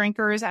hazelnut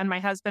drinkers, and my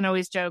husband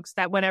always jokes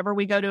that whenever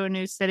we go to a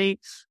new city,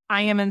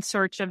 I am in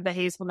search of the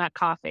hazelnut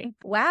coffee.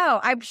 Wow.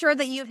 I'm sure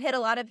that you've hit a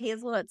lot of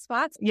hazelnut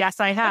spots. Yes,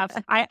 I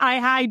have.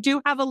 I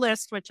do have a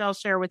list, which I'll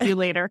share with you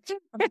later.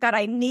 Oh, God,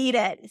 I need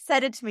it.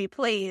 Send it to me,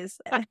 please.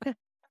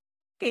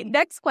 Okay,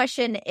 next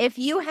question. If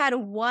you had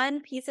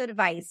one piece of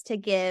advice to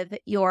give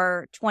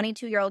your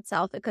 22-year-old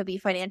self, it could be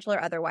financial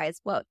or otherwise,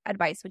 what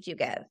advice would you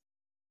give?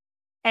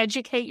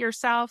 Educate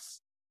yourself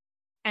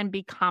and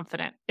be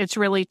confident. It's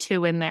really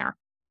two in there.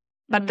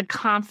 But the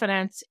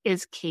confidence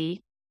is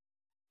key.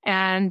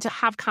 And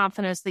have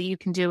confidence that you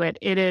can do it.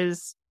 It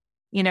is,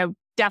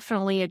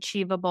 definitely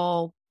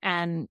achievable.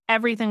 And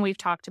everything we've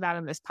talked about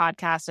in this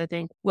podcast, I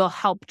think, will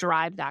help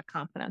drive that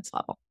confidence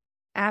level.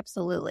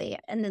 Absolutely.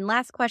 And then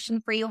last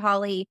question for you,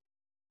 Holly.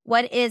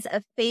 What is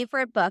a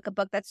favorite book, a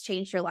book that's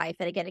changed your life?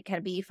 And again, it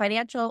can be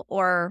financial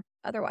or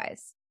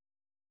otherwise.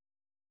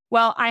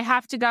 Well, I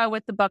have to go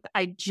with the book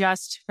I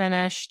just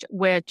finished,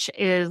 which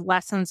is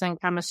Lessons in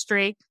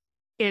Chemistry.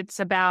 It's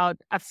about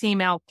a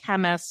female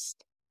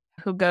chemist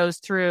who goes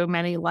through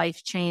many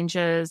life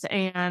changes.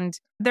 And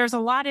there's a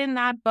lot in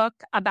that book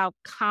about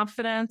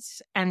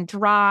confidence and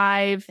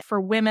drive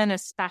for women,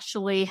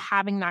 especially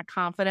having that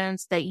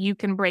confidence that you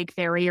can break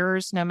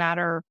barriers no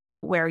matter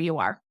where you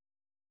are.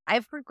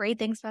 I've heard great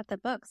things about the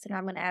book, so now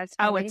I'm going to add it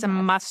to my it's a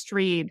must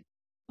read.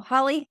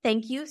 Holly,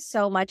 thank you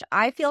so much.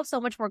 I feel so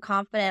much more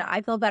confident.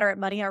 I feel better at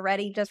money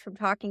already just from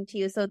talking to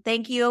you. So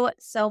thank you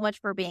so much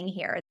for being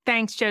here.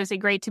 Thanks, Josie.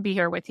 Great to be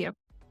here with you.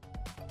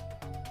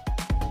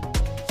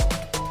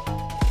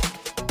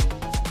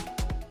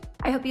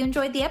 I hope you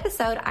enjoyed the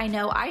episode. I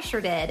know I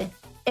sure did.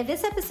 If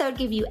this episode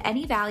gave you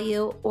any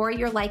value or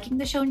you're liking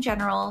the show in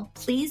general,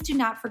 please do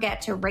not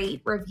forget to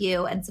rate,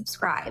 review, and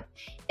subscribe.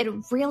 It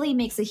really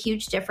makes a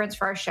huge difference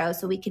for our show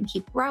so we can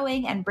keep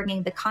growing and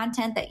bringing the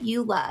content that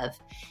you love.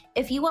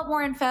 If you want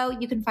more info,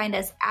 you can find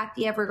us at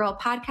The Everygirl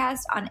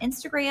Podcast on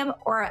Instagram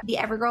or at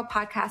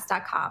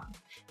theeverygirlpodcast.com.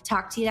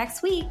 Talk to you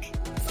next week.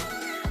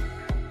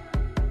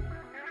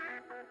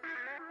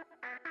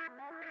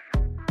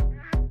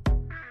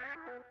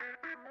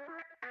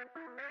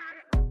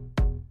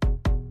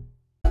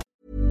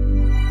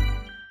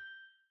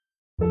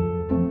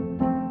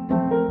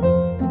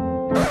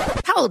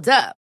 Hold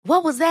up.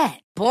 What was that?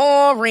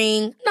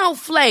 Boring. No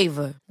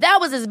flavor. That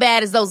was as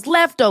bad as those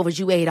leftovers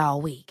you ate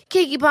all week.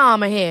 Keke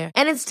Palmer here.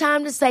 And it's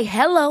time to say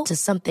hello to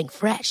something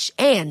fresh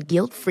and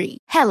guilt-free.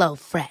 Hello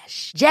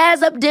Fresh.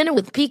 Jazz up dinner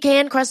with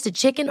pecan-crusted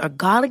chicken or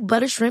garlic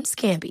butter shrimp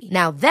scampi.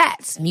 Now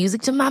that's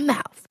music to my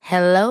mouth.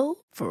 Hello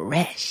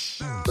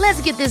Fresh.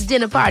 Let's get this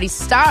dinner party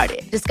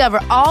started. Discover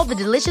all the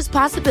delicious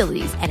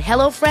possibilities at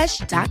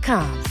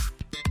HelloFresh.com.